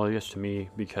in general, I guess, to me,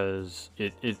 because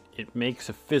it makes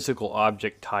a physical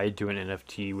object tied to an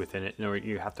NFT within it. In order,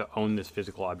 you have to own this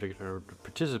physical object in order to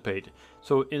participate.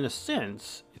 So, in a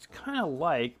sense, it's kind of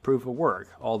like proof of work,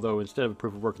 although instead of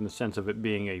proof of work in the sense of it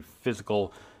being a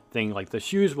physical thing, like the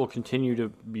shoes will continue to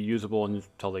be usable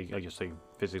until they, I guess, they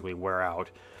physically wear out.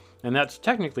 And that's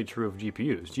technically true of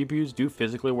GPUs. GPUs do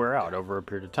physically wear out over a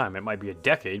period of time. It might be a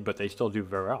decade, but they still do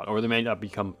wear out. Or they may not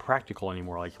become practical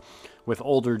anymore. Like with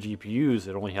older GPUs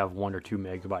that only have 1 or 2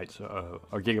 megabytes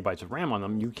or gigabytes of RAM on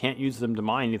them, you can't use them to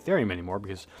mine Ethereum anymore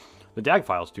because the DAG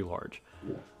file's too large.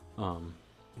 Um,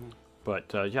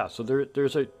 but yeah, so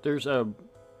there's a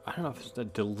I don't know if it's a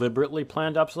deliberately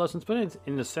planned obsolescence, but it's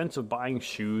in the sense of buying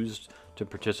shoes to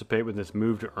participate with this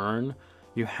move to earn,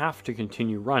 you have to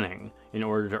continue running in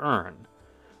order to earn.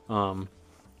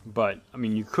 But I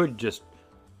mean, you could just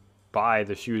buy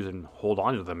the shoes and hold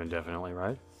on to them indefinitely,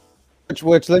 right?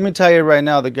 Which let me tell you right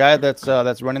now, the guy that's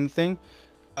running the thing,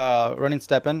 running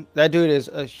Steppen, that dude is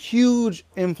a huge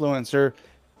influencer,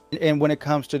 and when it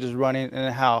comes to just running in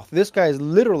a house, this guy is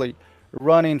literally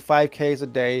running 5Ks a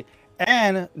day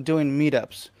and doing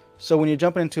meetups. So when you're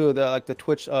jumping into the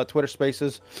Twitch, Twitter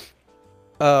Spaces,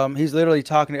 he's literally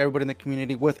talking to everybody in the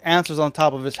community with answers on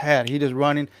top of his head. He just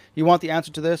running. You want the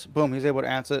answer to this? Boom, he's able to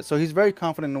answer it. So he's very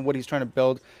confident in what he's trying to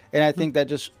build, and I think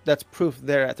that's proof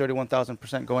there at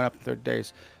 31,000% going up in 30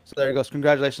 days. So there he goes.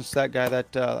 Congratulations to that guy.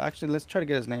 That actually, let's try to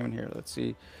get his name in here. Let's see.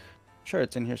 I'm sure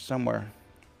it's in here somewhere.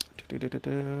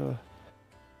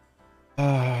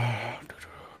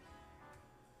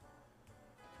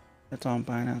 It's on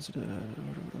Binance.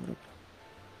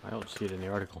 I don't see it in the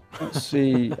article. Let's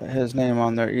see his name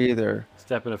on there either.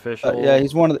 Steppen official. Yeah,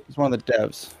 he's one of the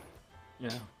devs.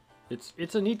 Yeah, it's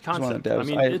a neat He's one of concept. the I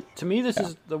devs. mean, to me, this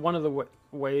is one of the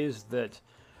ways that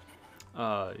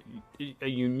a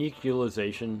unique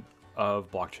utilization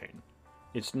of blockchain.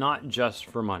 It's not just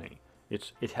for money.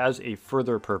 It has a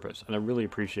further purpose, and I really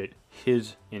appreciate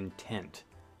his intent,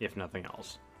 if nothing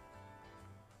else.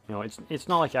 You know, it's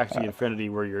not like Axie Infinity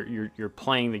where you're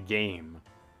playing the game,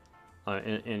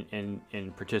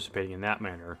 and participating in that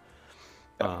manner.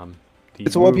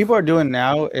 So what people are doing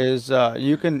now is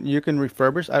you can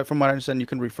refurbish. From what I understand, you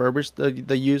can refurbish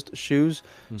the used shoes.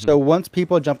 Mm-hmm. So once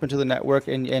people jump into the network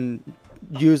and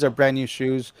use their brand new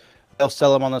shoes, they'll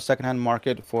sell them on the secondhand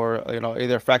market for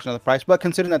either a fraction of the price. But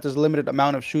considering that there's a limited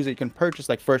amount of shoes that you can purchase,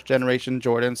 like first generation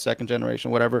Jordan, second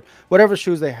generation, whatever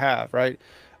shoes they have, right?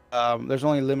 There's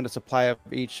only a limited supply of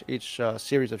each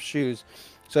series of shoes.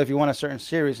 So if you want a certain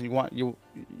series and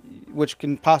which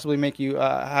can possibly make you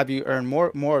have you earn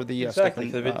more of the exactly,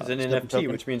 because it's an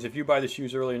NFT, which means if you buy the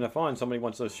shoes early enough on, somebody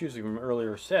wants those shoes from an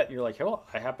earlier set, you're like, oh,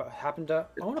 I happen to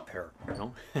own a pair.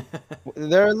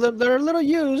 They're a little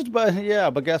used, but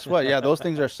guess what? Yeah, those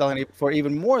things are selling for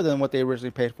even more than what they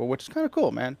originally paid for, which is kind of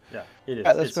cool, man. Yeah, it is.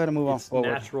 All right, let's go ahead and move on forward.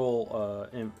 Natural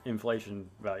inflation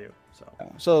value.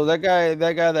 So that guy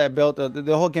that built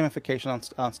the whole gamification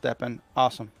on Steppen,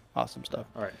 awesome stuff.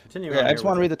 All right, continue. Yeah, I just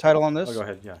want to read the title on this. Oh, go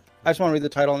ahead. Yeah. I just want to read the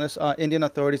title on this. Indian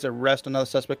authorities arrest another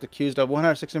suspect accused of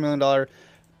 $160 million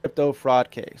crypto fraud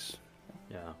case.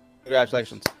 Yeah.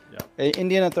 Congratulations. Yeah. Hey,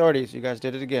 Indian authorities, you guys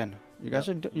did it again. You guys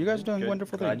are doing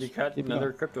wonderful Glad things. You caught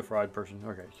another crypto fraud person.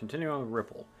 Okay, continue on with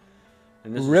Ripple.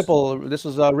 And this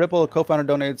is Ripple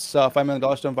co-founder donates $5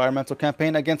 million to environmental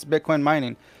campaign against Bitcoin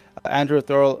mining. Andrew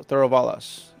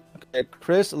Thorovalas. Okay,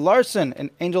 Chris Larson,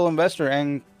 an angel investor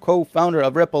and co-founder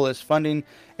of Ripple, is funding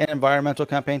an environmental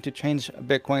campaign to change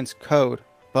Bitcoin's code.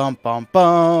 Bum, bum,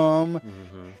 bum.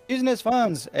 Mm-hmm. Using his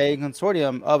funds, a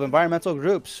consortium of environmental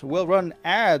groups will run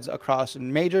ads across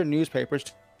major newspapers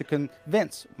to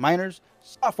convince miners,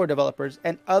 software developers,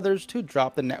 and others to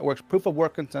drop the network's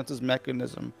proof-of-work consensus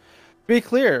mechanism. To be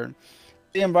clear,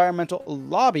 the environmental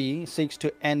lobby seeks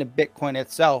to end Bitcoin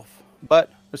itself,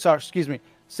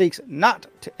 seeks not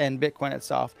to end Bitcoin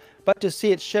itself, but to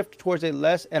see it shift towards a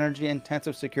less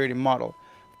energy-intensive security model.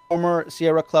 Former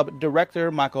Sierra Club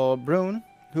director Michael Brune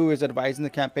who is advising the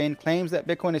campaign, claims that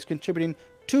Bitcoin is contributing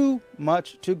too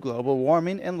much to global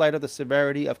warming in light of the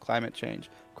severity of climate change.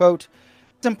 Quote,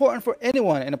 "It's important for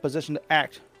anyone in a position to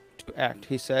act,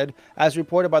 he said. As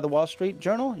reported by the Wall Street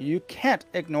Journal, you can't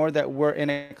ignore that we're in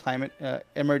a climate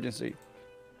emergency."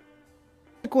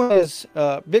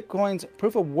 Bitcoin's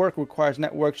proof of work requires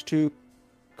networks to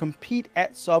compete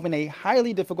at solving a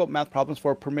highly difficult math problems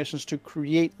for permissions to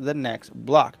create the next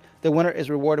block. The winner is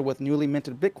rewarded with newly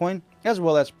minted Bitcoin, as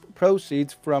well as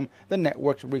proceeds from the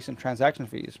network's recent transaction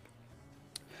fees.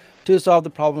 To solve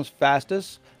the problems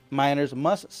fastest, miners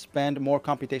must spend more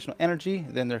computational energy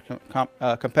than their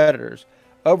competitors.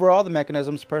 Overall, the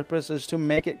mechanism's purpose is to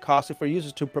make it costly for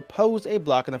users to propose a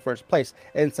block in the first place,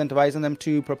 incentivizing them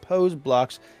to propose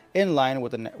blocks in line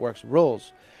with the network's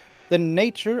rules. The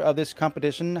nature of this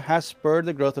competition has spurred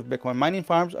the growth of Bitcoin mining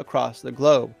farms across the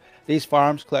globe. These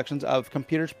farms, collections of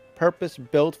computers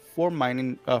purpose-built for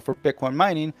Bitcoin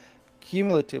mining,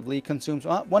 cumulatively consumes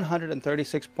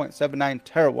 136.79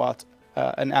 terawatts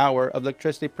an hour of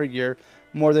electricity per year,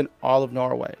 more than all of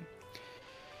Norway.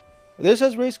 This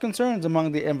has raised concerns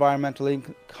among the environmentally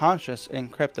conscious in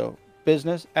crypto,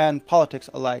 business, and politics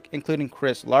alike, including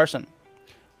Chris Larsen.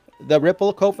 The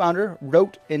Ripple co-founder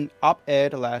wrote an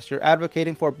op-ed last year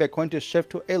advocating for Bitcoin to shift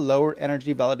to a lower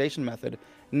energy validation method.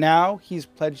 Now he's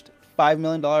pledged $5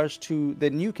 million to the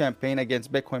new campaign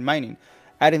against Bitcoin mining,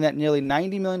 adding that nearly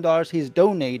 $90 million he's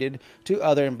donated to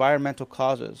other environmental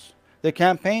causes. The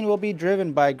campaign will be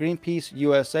driven by Greenpeace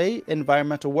USA,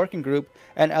 Environmental Working Group,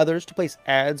 and others to place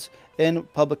ads in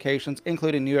publications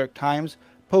including New York Times,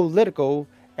 Politico,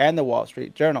 and the Wall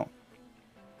Street Journal.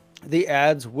 The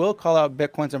ads will call out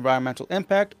Bitcoin's environmental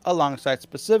impact alongside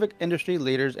specific industry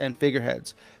leaders and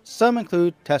figureheads. Some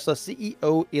include Tesla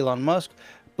CEO Elon Musk,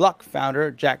 Block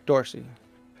founder Jack Dorsey.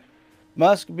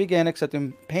 Musk began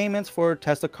accepting payments for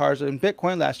Tesla cars in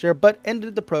Bitcoin last year, but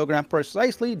ended the program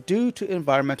precisely due to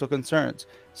environmental concerns.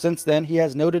 Since then, he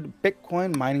has noted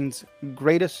Bitcoin mining's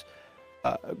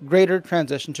greater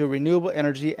transition to renewable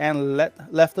energy and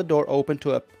left the door open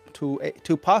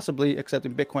to possibly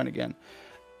accepting Bitcoin again.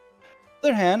 On the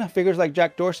other hand, figures like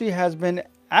Jack Dorsey has been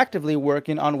actively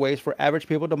working on ways for average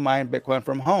people to mine Bitcoin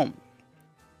from home.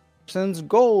 Dorsey's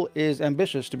goal is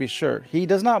ambitious, to be sure. He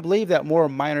does not believe that more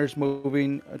miners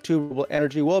moving to renewable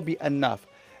energy will be enough.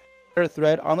 In a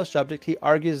thread on the subject, he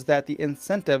argues that the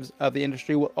incentives of the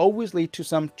industry will always lead to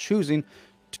some choosing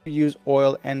to use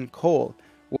oil and coal,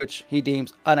 which he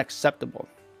deems unacceptable.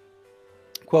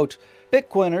 Quote,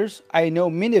 "Bitcoiners, I know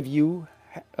many of you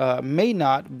may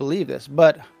not believe this,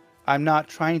 but I'm not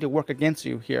trying to work against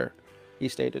you here," he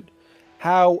stated.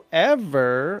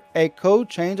 However, a code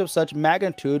change of such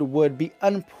magnitude would be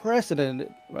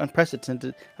unprecedented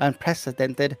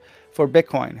for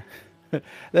Bitcoin.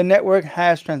 The network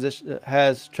has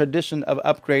tradition of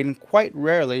upgrading quite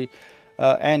rarely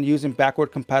and using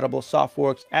backward compatible soft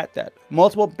forks at that.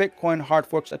 Multiple Bitcoin hard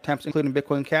forks attempts, including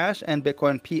Bitcoin Cash and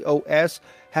Bitcoin POS,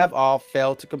 have all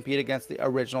failed to compete against the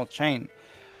original chain.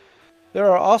 There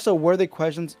are also worthy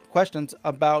questions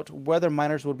about whether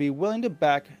miners would be willing to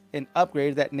back an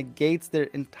upgrade that negates their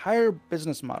entire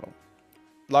business model.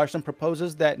 Larsen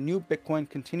proposes that new Bitcoin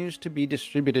continues to be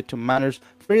distributed to miners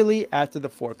freely after the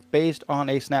fork, based on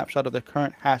a snapshot of the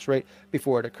current hash rate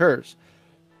before it occurs.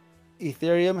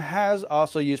 Ethereum has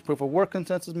also used proof-of-work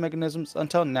consensus mechanisms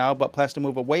until now, but plans to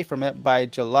move away from it by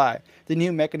July. The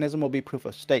new mechanism will be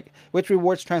proof-of-stake, which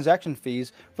rewards transaction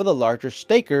fees for the larger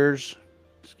stakers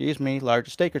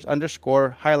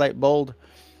underscore highlight bold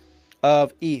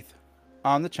of ETH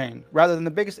on the chain, rather than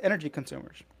the biggest energy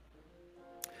consumers.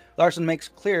 Larsen makes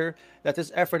clear that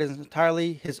this effort is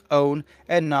entirely his own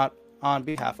and not on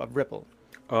behalf of Ripple.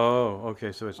 Oh,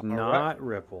 okay, so it's not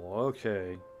Ripple.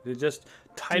 Okay. They just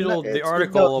titled the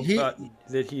article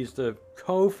that he's the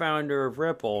co-founder of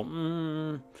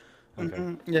Ripple.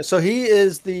 Okay. Yeah, so he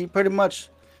is pretty much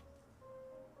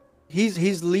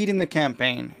he's leading the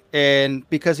campaign, and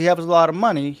because he has a lot of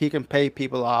money, he can pay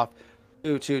people off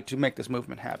to make this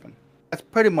movement happen. That's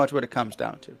pretty much what it comes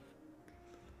down to.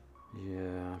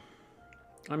 Yeah.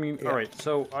 I mean, all right,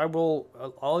 so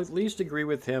I'll at least agree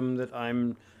with him that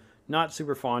I'm not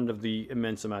super fond of the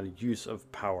immense amount of use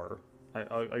of power.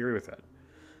 I agree with that.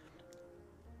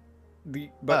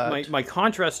 But my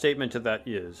contrast statement to that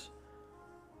is,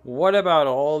 what about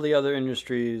all the other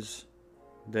industries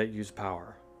that use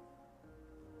power?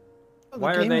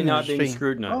 Why are they not being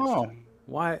scrutinized? Oh.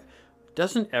 Why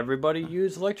doesn't everybody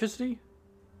use electricity?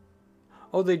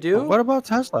 Oh, they do? What about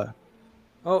Tesla?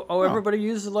 Oh, everybody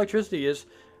uses electricity.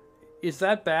 Is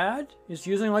that bad? Is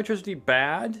using electricity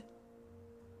bad?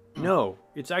 No,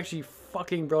 it's actually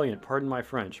fucking brilliant. Pardon my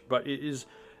French, but it is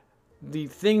the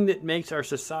thing that makes our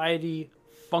society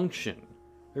function.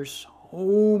 There's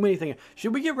so many things.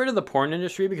 Should we get rid of the porn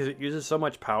industry because it uses so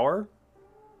much power?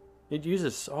 It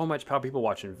uses so much power. People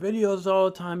watching videos all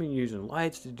the time and using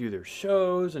lights to do their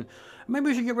shows. And maybe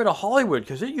we should get rid of Hollywood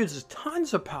because it uses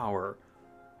tons of power.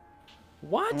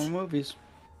 What? More movies.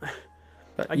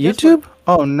 YouTube?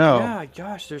 Oh no. Yeah,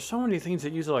 gosh, there's so many things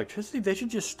that use electricity. They should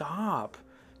just stop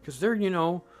because they're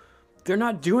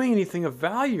not doing anything of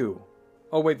value.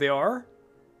 Oh wait, they are?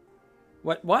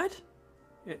 What?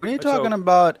 When you're talking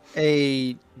about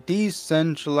a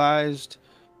decentralized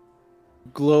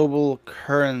global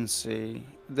currency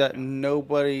that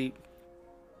nobody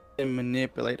can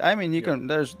manipulate. I mean, you can.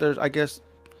 There's. I guess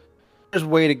there's a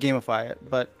way to gamify it,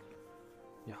 but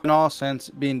in all sense,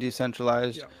 being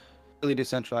decentralized, really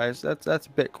decentralized. That's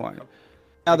Bitcoin.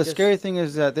 Now the scary thing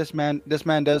is that this man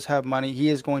does have money. He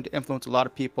is going to influence a lot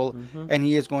of people, and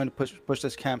he is going to push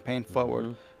this campaign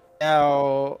forward.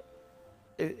 Now,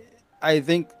 I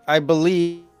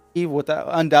believe with that,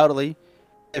 undoubtedly,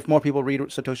 if more people read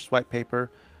Satoshi's white paper,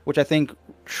 which I think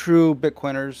true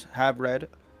Bitcoiners have read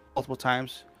multiple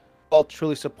times, will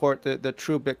truly support the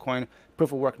true Bitcoin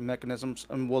proof of work mechanisms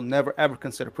and will never ever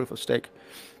consider proof of stake.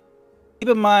 Keep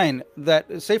in mind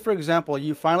that, say for example,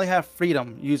 you finally have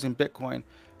freedom using Bitcoin.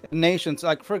 Nations,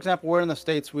 like for example, we're in the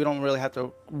States, we don't really have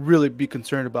to really be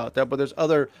concerned about that, but there's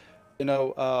other,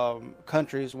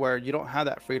 countries where you don't have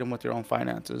that freedom with your own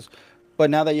finances. But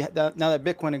now that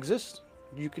Bitcoin exists,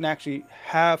 you can actually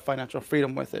have financial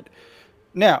freedom with it.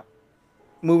 Now,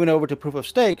 moving over to proof of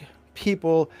stake,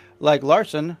 people like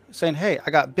Larson saying, hey,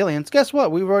 I got billions. Guess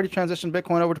what? We've already transitioned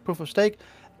Bitcoin over to proof of stake.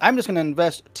 I'm just going to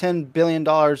invest $10 billion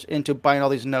into buying all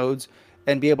these nodes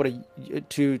and be able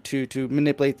to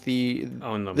manipulate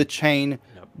the chain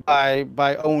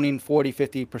by owning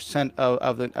 40-50%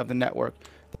 of the network.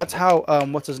 That's how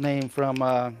what's his name from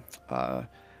oh man,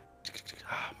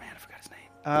 I forgot his name.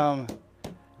 All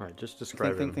right, just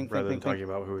describe him rather than talking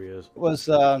about who he is. It was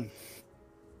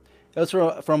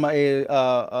from a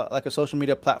like a social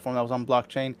media platform that was on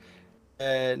blockchain,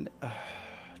 and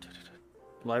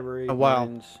Library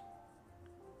Minds.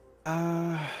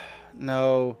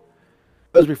 No,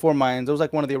 it was before Minds. It was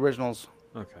like one of the originals.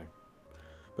 Okay,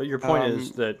 but your point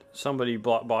is that somebody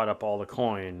bought up all the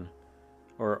coin,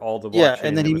 or all the blockchain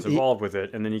and then that was involved with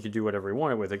it, and then he could do whatever he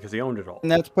wanted with it because he owned it all.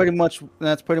 And that's pretty much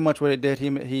what it did.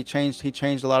 He changed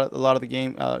a lot of the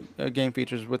game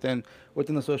features within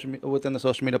the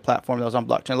social media platform that was on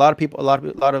blockchain. A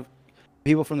lot of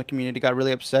people from the community got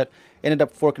really upset, ended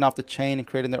up forking off the chain and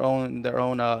creating their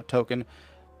own token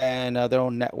and their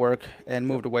own network and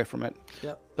moved away from it.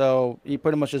 Yep. So he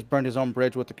pretty much just burned his own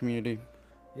bridge with the community.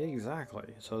 Yeah, exactly.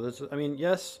 So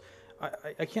yes.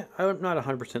 I'm not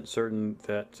 100% certain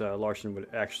that Larson would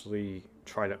actually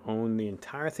try to own the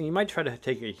entire thing. He might try to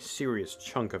take a serious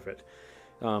chunk of it.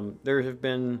 There have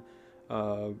been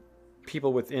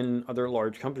people within other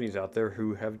large companies out there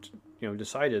who have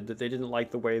decided that they didn't like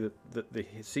the way that the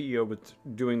CEO was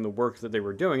doing the work that they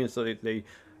were doing, and so they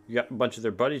got a bunch of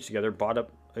their buddies together, bought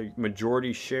up a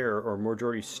majority share or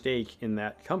majority stake in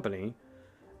that company,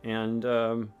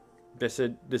 and they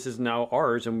said, this is now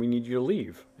ours and we need you to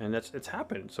leave. And it's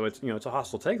happened. So it's a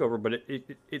hostile takeover, but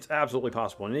it's absolutely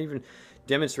possible. And they even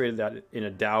demonstrated that in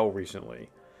a DAO recently.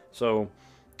 So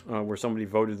where somebody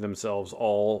voted themselves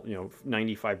all,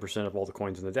 95% of all the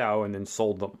coins in the DAO and then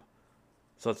sold them.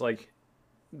 So it's like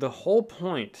the whole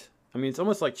point, it's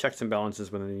almost like checks and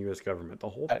balances within the U.S. government. The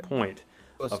whole point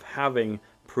of having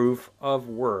proof of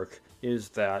work is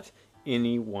that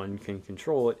anyone can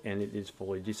control it, and it is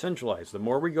fully decentralized. The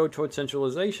more we go towards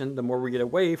centralization, the more we get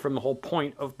away from the whole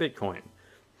point of Bitcoin.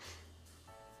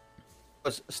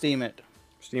 Steam it.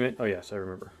 Oh yes, I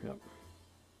remember. Yep.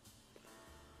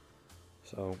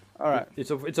 So, all right. It's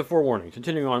a forewarning.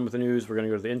 Continuing on with the news, we're going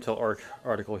to go to the Intel Arc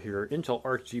article here. Intel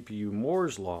Arc GPU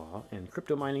Moore's Law and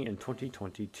crypto mining in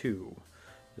 2022.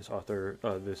 This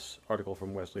article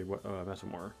from Wesley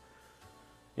Messamore.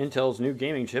 Intel's new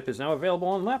gaming chip is now available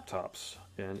on laptops,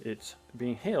 and it's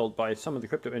being hailed by some of the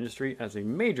crypto industry as a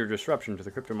major disruption to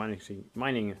the crypto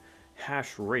mining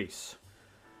hash race.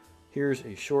 Here's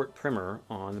a short primer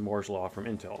on the Moore's Law from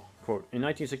Intel. Quote, in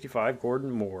 1965,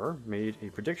 Gordon Moore made a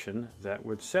prediction that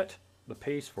would set the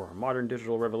pace for a modern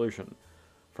digital revolution.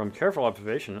 From careful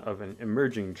observation of an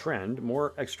emerging trend,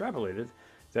 Moore extrapolated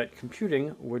that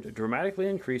computing would dramatically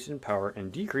increase in power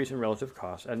and decrease in relative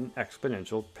cost at an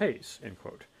exponential pace, end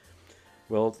quote.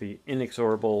 Will the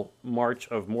inexorable march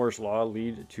of Moore's Law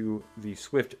lead to the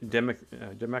swift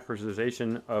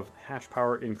democratization of hash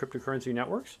power in cryptocurrency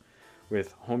networks?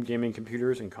 with home gaming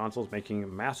computers and consoles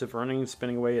making massive earnings,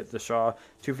 spinning away at the Shaw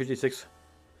 256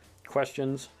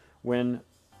 questions when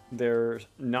they're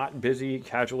not busy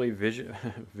casually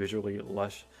visually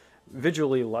lush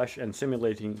and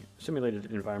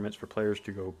simulated environments for players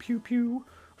to go pew pew.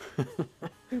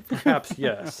 Perhaps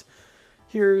yes.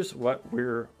 Here's what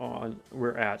we're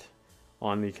at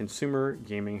on the consumer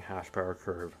gaming hash power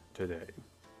curve today.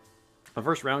 The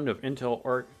first round of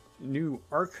Intel new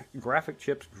Arc graphic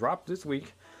chips dropped this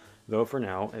week, though for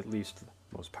now, at least the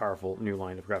most powerful new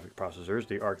line of graphic processors,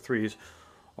 the Arc 3s,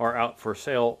 are out for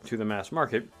sale to the mass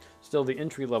market. Still, the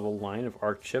entry-level line of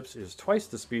Arc chips is twice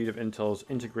the speed of Intel's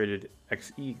integrated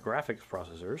Xe graphics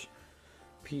processors.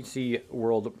 PC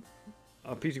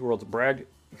World's Brad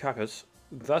Caucus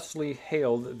thusly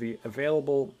hailed the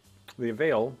arrival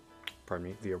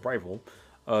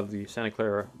of the Santa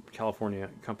Clara, California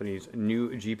company's new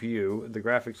GPU. The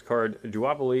graphics card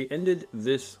duopoly ended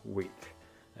this week.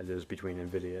 That is between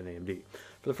NVIDIA and AMD.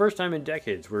 For the first time in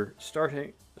decades, we're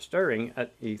staring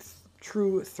at a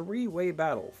true three-way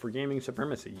battle for gaming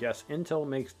supremacy. Yes, Intel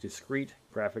makes discrete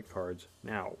graphic cards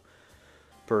now.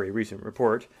 Per a recent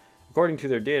report, according to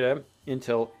their data,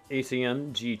 Intel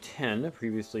ACM G10,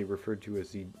 previously referred to as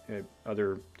the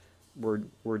other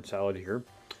word salad here,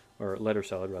 or letter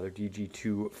salad rather,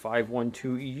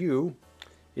 DG2512EU,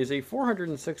 is a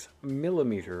 406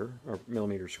 millimeter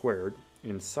squared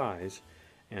in size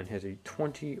and has a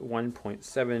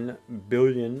 21.7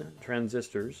 billion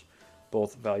transistors.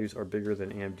 Both values are bigger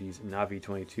than AMD's Navi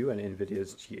 22 and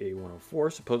NVIDIA's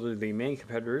GA104, supposedly the main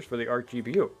competitors for the Arc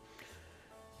GPU.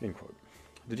 End quote.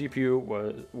 The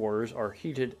GPU wars are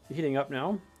heating up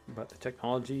now, but the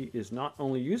technology is not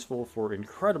only useful for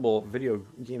incredible video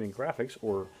gaming graphics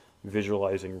or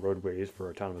visualizing roadways for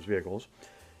autonomous vehicles,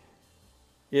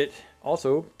 it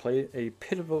also plays a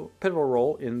pivotal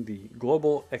role in the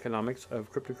global economics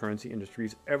of cryptocurrency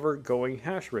industry's ever-going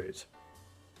hash race.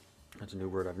 That's a new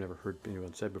word I've never heard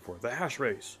anyone say before. The hash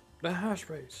race. The hash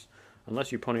race.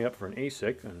 Unless you pony up for an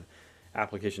ASIC, an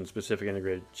application-specific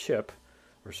integrated chip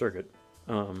or circuit,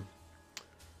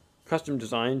 custom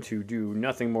designed to do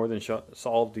nothing more than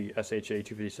solve the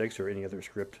SHA-256 or any other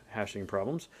script hashing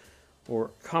problems,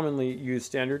 or commonly used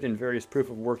standard in various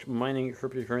proof-of-work mining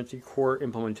cryptocurrency core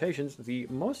implementations, the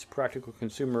most practical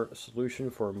consumer solution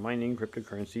for mining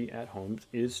cryptocurrency at homes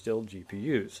is still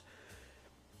GPUs.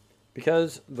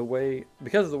 Because of the way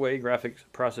graphics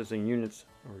processing units,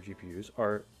 or GPUs,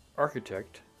 are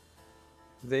architected,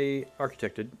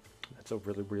 that's a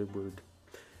really weird word,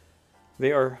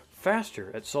 they are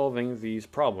faster at solving these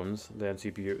problems than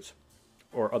CPUs,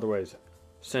 or otherwise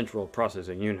central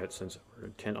processing units, since we're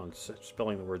intent on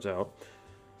spelling the words out.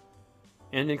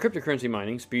 And in cryptocurrency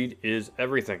mining, speed is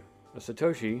everything.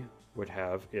 Satoshi would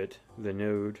have it, the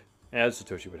nodes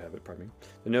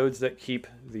that keep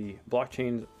the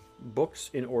blockchain books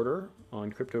in order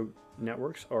on crypto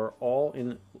networks are all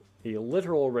in a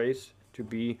literal race to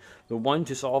be the one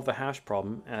to solve the hash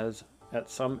problem as at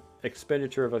some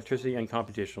expenditure of electricity and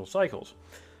computational cycles,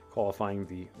 qualifying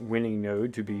the winning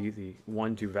node to be the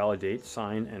one to validate,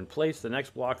 sign, and place the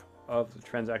next block of the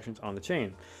transactions on the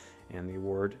chain, and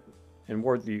award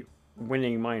the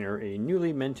winning miner a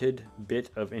newly minted bit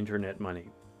of internet money.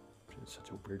 It's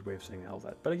such a weird way of saying all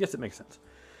that, but I guess it makes sense.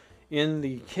 In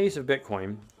the case of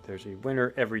Bitcoin, there's a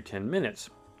winner every 10 minutes,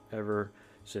 ever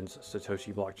since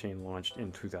Satoshi blockchain launched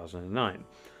in 2009.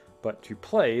 But to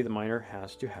play, the miner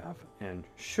has to have and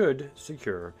should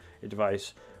secure a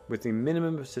device with the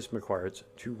minimum system requirements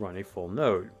to run a full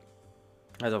node.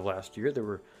 As of last year,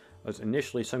 there was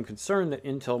initially some concern that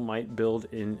Intel might build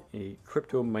in a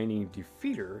crypto mining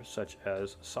defeater, such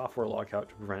as software lockout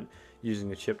to prevent using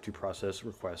the chip to process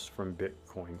requests from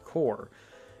Bitcoin Core.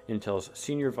 Intel's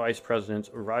senior vice presidents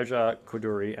Raja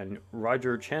Koduri and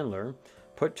Roger Chandler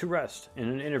put to rest in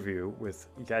an interview with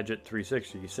Gadget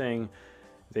 360, saying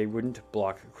they wouldn't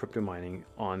block crypto mining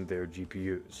on their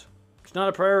GPUs. It's not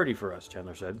a priority for us,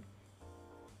 Chandler said.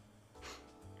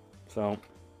 So,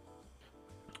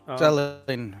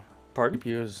 selling pardon?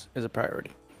 GPUs is a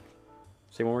priority.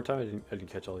 Say one more time. I didn't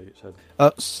catch all you said.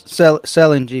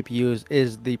 Selling GPUs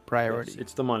is the priority. Yes,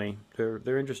 it's the money.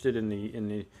 They're interested in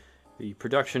the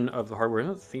production of the hardware. I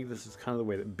don't think this is kind of the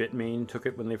way that Bitmain took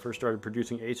it when they first started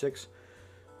producing ASICs.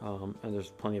 And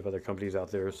there's plenty of other companies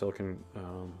out there. Silicon,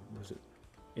 was it?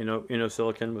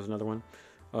 InnoSilicon was another one.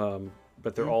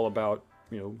 But they're all about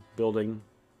building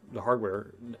the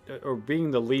hardware, or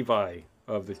being the Levi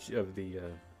of the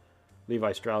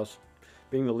Levi Strauss,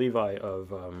 being the Levi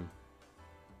of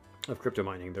crypto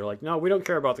mining. They're like, no, we don't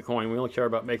care about the coin. We only care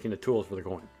about making the tools for the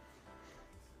coin.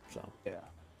 So yeah.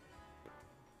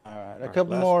 All right, a All right,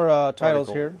 couple last more titles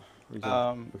article. here. Okay.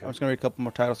 I'm just going to read a couple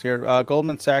more titles here.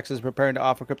 Goldman Sachs is preparing to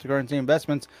offer cryptocurrency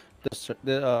investments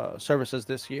services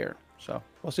this year. So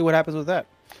we'll see what happens with that.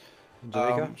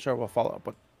 Jamaica? Sure, we'll follow up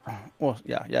with. Well,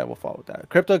 yeah, we'll follow with that.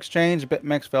 Crypto exchange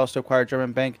BitMEX fails to acquire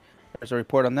German bank. There's a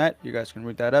report on that. You guys can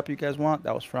read that up. You guys want?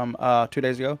 That was from 2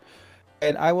 days ago.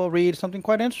 And I will read something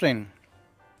quite interesting.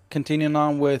 Continuing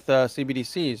on with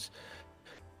CBDCs.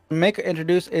 Jamaica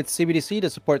introduced its CBDC to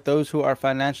support those who are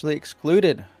financially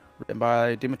excluded, written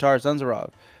by Dimitar Zanzarov.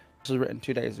 This was written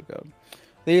 2 days ago.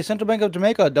 The Central Bank of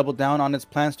Jamaica doubled down on its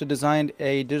plans to design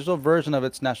a digital version of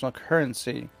its national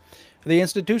currency. The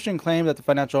institution claimed that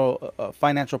the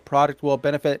financial product will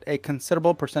benefit a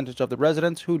considerable percentage of the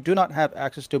residents who do not have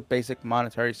access to basic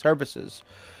monetary services.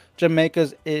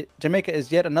 Jamaica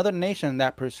is yet another nation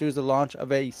that pursues the launch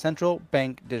of a central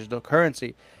bank digital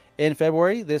currency. In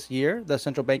February this year, the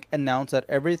central bank announced that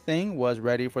everything was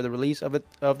ready for the release of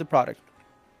the product.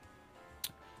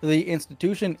 The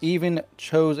institution even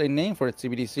chose a name for its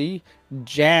CBDC,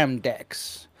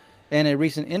 Jamdex. In a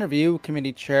recent interview,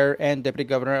 committee chair and deputy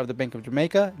governor of the Bank of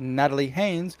Jamaica, Natalie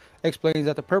Haynes, explains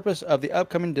that the purpose of the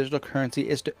upcoming digital currency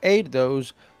is to aid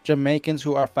those Jamaicans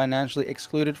who are financially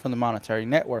excluded from the monetary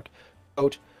network.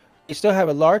 Quote, we still have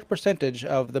a large percentage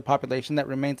of the population that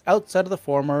remains outside of the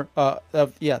formal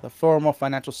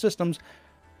financial systems,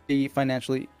 the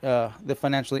financially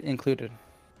included.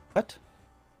 What?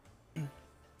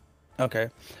 Okay.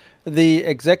 The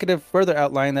executive further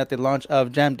outlined that the launch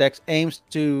of Jamdex aims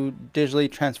to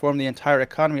digitally transform the entire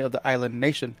economy of the island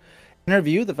nation. In her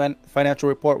view, the financial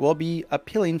report will be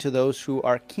appealing to those who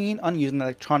are keen on using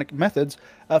electronic methods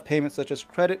of payment such as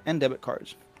credit and debit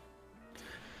cards.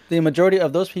 The majority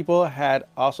of those people had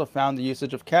also found the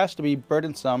usage of cash to be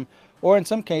burdensome or in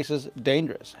some cases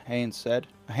dangerous,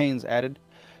 Haynes added.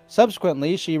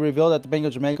 Subsequently, she revealed that the Bank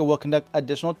of Jamaica will conduct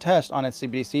additional tests on its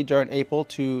CBDC during April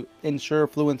to ensure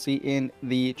fluency in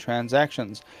the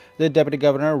transactions. The deputy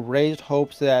governor raised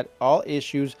hopes that all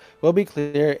issues will be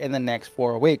clear in the next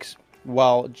 4 weeks,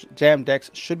 while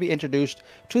Jamdex should be introduced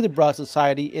to the broad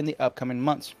society in the upcoming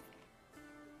months.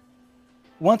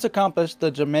 Once accomplished, the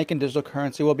Jamaican digital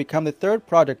currency will become the third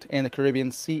project in the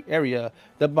Caribbean Sea area.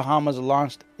 The Bahamas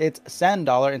launched its Sand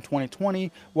Dollar in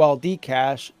 2020, while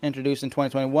Dcash, introduced in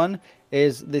 2021,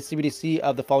 is the CBDC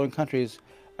of the following countries: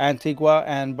 Antigua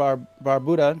and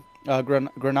Barbuda,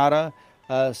 Grenada,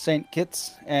 St.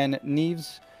 Kitts and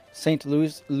Nevis, St.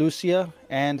 Lucia,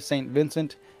 and St.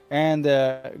 Vincent, and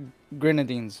the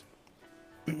Grenadines.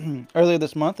 Earlier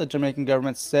this month, the Jamaican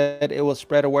government said it will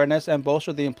spread awareness and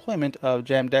bolster the employment of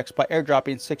Jamdex by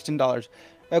airdropping $16,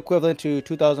 equivalent to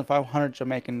 2,500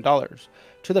 Jamaican dollars,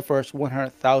 to the first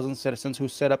 100,000 citizens who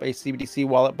set up a CBDC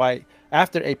wallet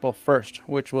after April 1st,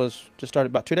 which was just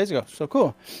started about 2 days ago. So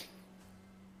cool.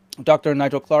 Dr.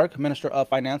 Nigel Clark, Minister of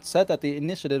Finance, said that the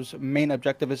initiative's main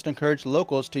objective is to encourage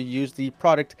locals to use the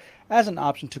product as an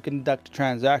option to conduct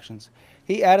transactions.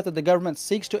 He added that the government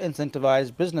seeks to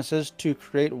incentivize businesses to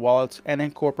create wallets and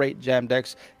incorporate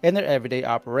Jamdex in their everyday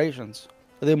operations.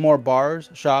 The more bars,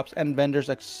 shops, and vendors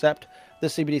accept the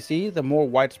CBDC, the more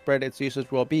widespread its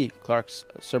usage will be, Clark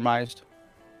surmised.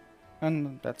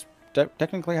 And that's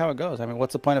technically how it goes. I mean,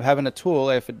 what's the point of having a tool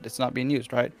if it's not being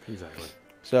used, right? Exactly.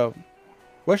 So,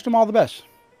 wish them all the best.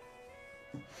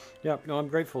 Yeah, no, I'm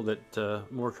grateful that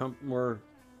more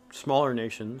smaller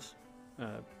nations,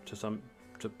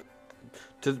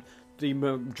 to the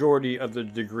majority of the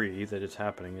degree that it's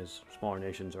happening, is smaller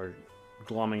nations are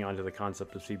glomming onto the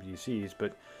concept of CBDCs.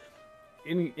 But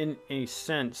in a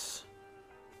sense,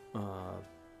 the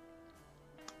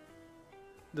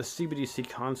CBDC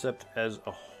concept as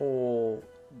a whole,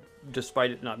 despite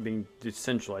it not being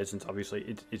decentralized, since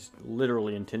obviously it's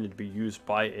literally intended to be used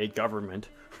by a government,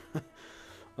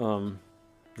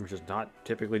 which is not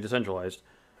typically decentralized,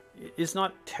 is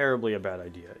not terribly a bad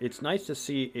idea. It's nice to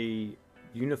see a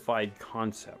unified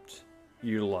concept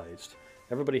utilized.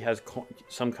 Everybody has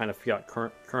some kind of fiat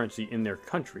currency in their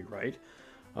country, right?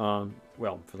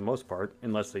 Well, for the most part,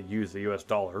 unless they use the US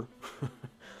dollar.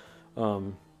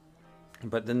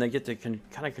 But then they get to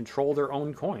kind of control their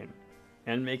own coin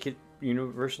and make it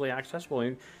universally accessible.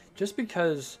 And just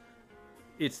because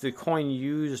it's the coin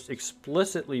used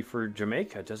explicitly for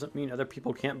Jamaica doesn't mean other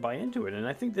people can't buy into it. And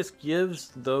I think this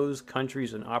gives those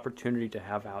countries an opportunity to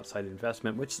have outside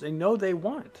investment, which they know they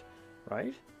want,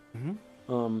 right?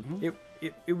 Mm-hmm.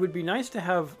 It would be nice to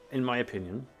have, in my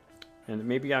opinion, and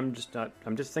maybe I'm just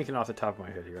thinking off the top of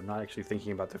my head here. I'm not actually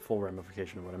thinking about the full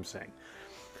ramification of what I'm saying.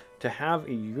 To have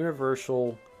a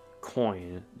universal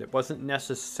coin that wasn't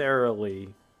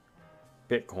necessarily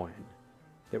Bitcoin,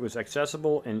 that was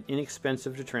accessible and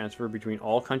inexpensive to transfer between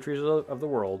all countries of the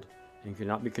world and could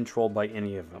not be controlled by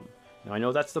any of them. Now, I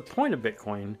know that's the point of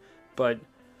Bitcoin, but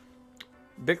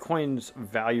Bitcoin's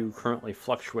value currently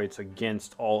fluctuates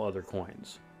against all other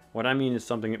coins. What I mean is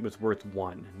something that was worth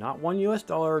one, not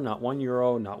 $1, not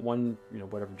 €1, not one,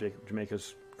 whatever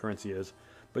Jamaica's currency is,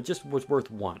 but just was worth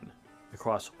one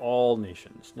across all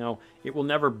nations. Now, it will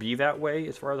never be that way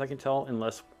as far as I can tell,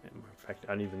 unless, in fact,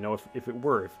 I don't even know if it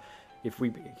were, if we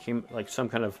became like some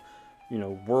kind of,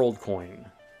 world coin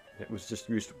that was just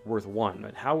worth one.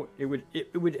 But how it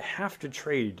would have to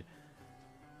trade,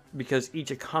 because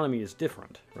each economy is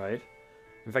different, right?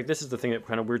 In fact, this is the thing that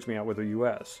kind of weirds me out with the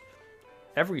U.S.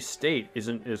 Every state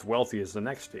isn't as wealthy as the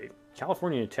next state.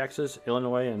 California, Texas,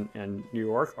 Illinois, and New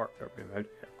York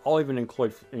I'll even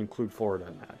include Florida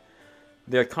in that.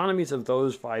 The economies of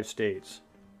those 5 states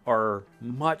are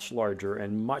much larger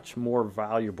and much more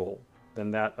valuable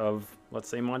than that of, let's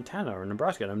say, Montana or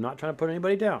Nebraska. And I'm not trying to put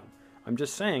anybody down. I'm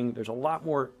just saying there's a lot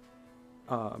more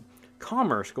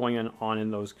commerce going on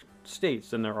in those states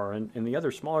than there are in the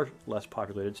other smaller, less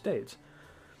populated states.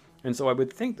 And so I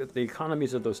would think that the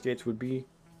economies of those states would be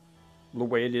the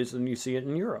way it is and you see it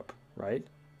in Europe, right?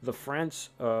 The French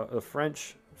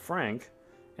franc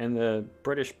and the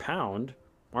British pound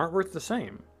aren't worth the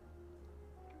same.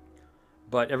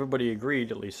 But everybody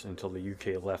agreed, at least until the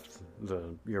UK left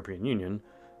the European Union,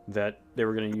 that they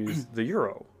were going to use the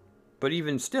euro. But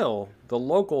even still, the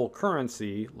local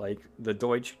currency, like the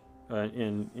Deutsch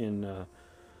in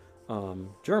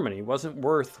Germany, wasn't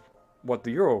worth what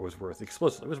the euro was worth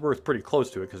explicitly. It was worth pretty close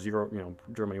to it because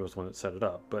Germany was the one that set it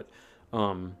up. But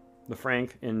the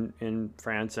franc in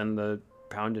France and the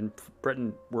pound in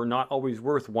Britain were not always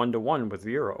worth 1-to-1 with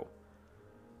the euro.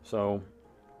 So,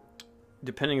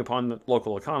 depending upon the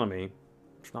local economy,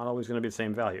 it's not always going to be the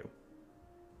same value.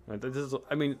 Right?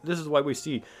 This is why we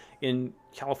see in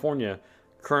California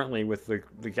currently with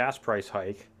the gas price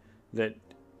hike that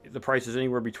the price is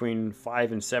anywhere between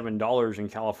 $5 and $7 in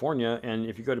California, and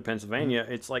if you go to Pennsylvania,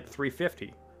 it's like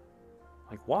 $3.50.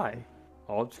 Like, why?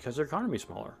 Well, it's because their economy's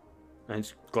smaller, and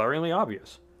it's glaringly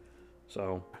obvious.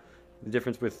 So, the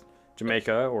difference with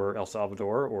Jamaica or El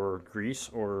Salvador or Greece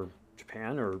or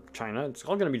Japan or China, it's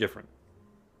all going to be different.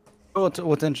 What's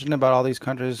interesting about all these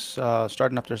countries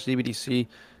starting up their CBDC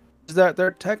is that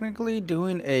they're technically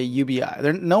doing a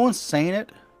UBI. No one's saying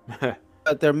it,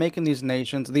 but they're making these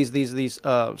nations, these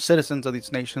citizens of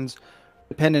these nations,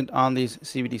 dependent on these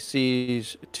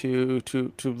CBDCs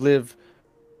to live.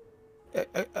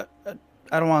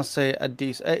 I don't want to say a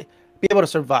decent, be able to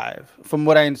survive. From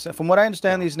what I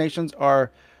understand, these nations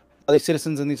are. The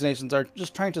citizens in these nations are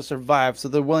just trying to survive, so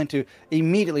they're willing to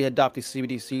immediately adopt these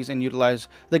CBDCs and utilize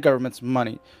the government's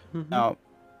money. Mm-hmm. Now,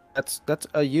 that's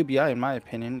a UBI in my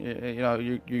opinion.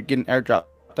 You're getting airdrop.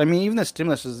 I mean, even the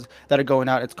stimuluses that are going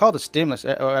out, it's called a stimulus.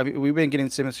 We've been getting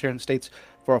stimulus here in the States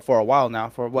for a while now,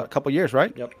 for a couple of years,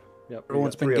 right? Yep.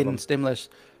 Everyone's been getting stimulus.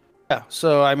 Yeah.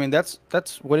 So I mean, that's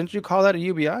wouldn't you call that a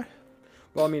UBI?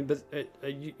 Well, I mean, but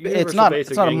it's not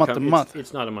a month to month.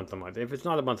 It's not a month to month. If it's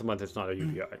not a month to month, it's not a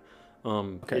UBI.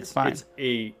 Okay, fine. It's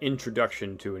a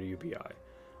introduction to an UBI.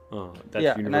 That's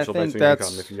yeah, universal basic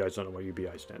income. If you guys don't know what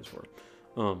UBI stands for.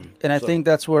 I think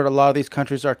that's where a lot of these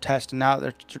countries are testing out.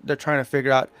 They're trying to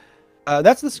figure out.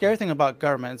 That's the scary thing about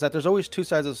government, is that there's always two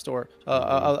sides of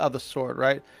the sword,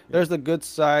 right? Yeah. There's the good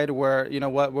side where we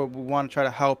want to try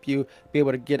to help you be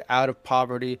able to get out of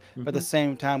poverty, but at the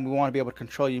same time we want to be able to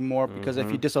control you more, because if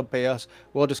you disobey us,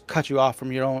 we'll just cut you off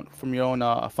from your own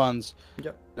funds.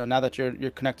 Yep. Now that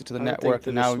you're connected to the network,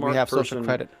 and now we have social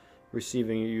credit.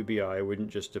 Receiving a UBI wouldn't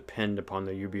just depend upon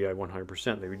the UBI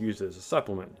 100%. They would use it as a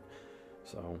supplement.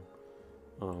 So.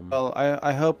 Well,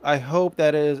 I hope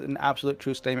that is an absolute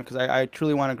true statement, because I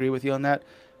truly want to agree with you on that.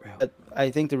 Yeah. But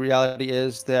I think the reality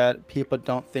is that people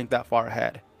don't think that far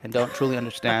ahead and don't truly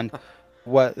understand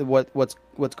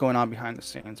what's going on behind the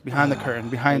scenes, behind the curtain,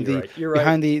 behind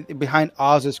behind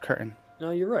Oz's curtain. No,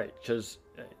 you're right, because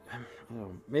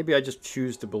maybe I just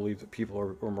choose to believe that people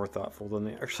are more thoughtful than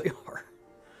they actually are.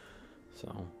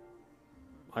 So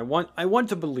I want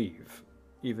to believe,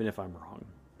 even if I'm wrong.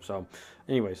 So,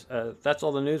 anyways, that's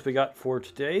all the news we got for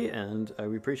today, and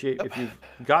we appreciate if you've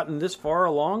gotten this far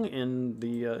along in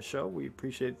the show. We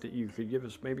appreciate that you could give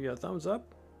us maybe a thumbs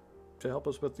up to help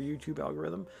us with the YouTube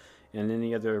algorithm and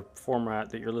any other format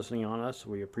that you're listening on us.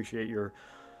 We appreciate your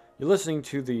listening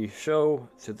to the show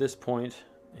to this point,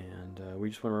 and we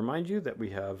just want to remind you that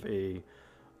we have a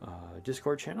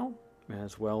Discord channel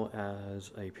as well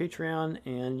as a Patreon,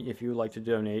 and if you would like to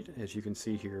donate, as you can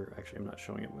see here, actually I'm not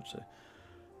showing it, what's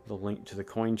the link to the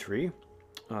coin tree.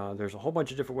 There's a whole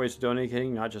bunch of different ways of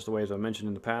donating, not just the ways I mentioned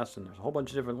in the past, and there's a whole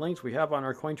bunch of different links we have on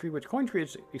our CoinTree, which CoinTree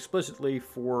is explicitly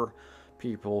for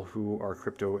people who are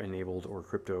crypto enabled or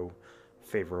crypto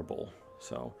favorable.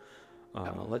 So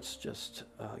let's just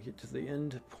get to the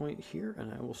end point here,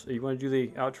 and I will. You want to do the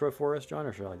outro for us, John,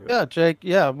 or should I do it? Yeah, Jake.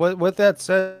 Yeah. With that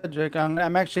said, Jake,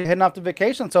 I'm actually heading off to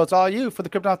vacation, so it's all you for the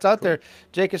Cryptonauts out there.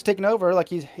 Jake is taking over like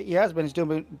he has been. He's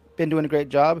been doing a great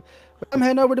job. But I'm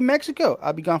heading over to Mexico.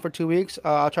 I'll be gone for 2 weeks.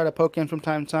 I'll try to poke in from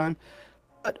time to time.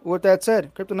 But with that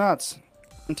said, Cryptonauts,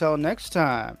 until next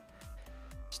time,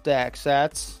 stack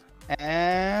sats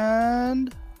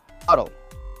and huddle.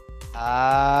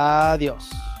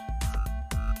 Adios.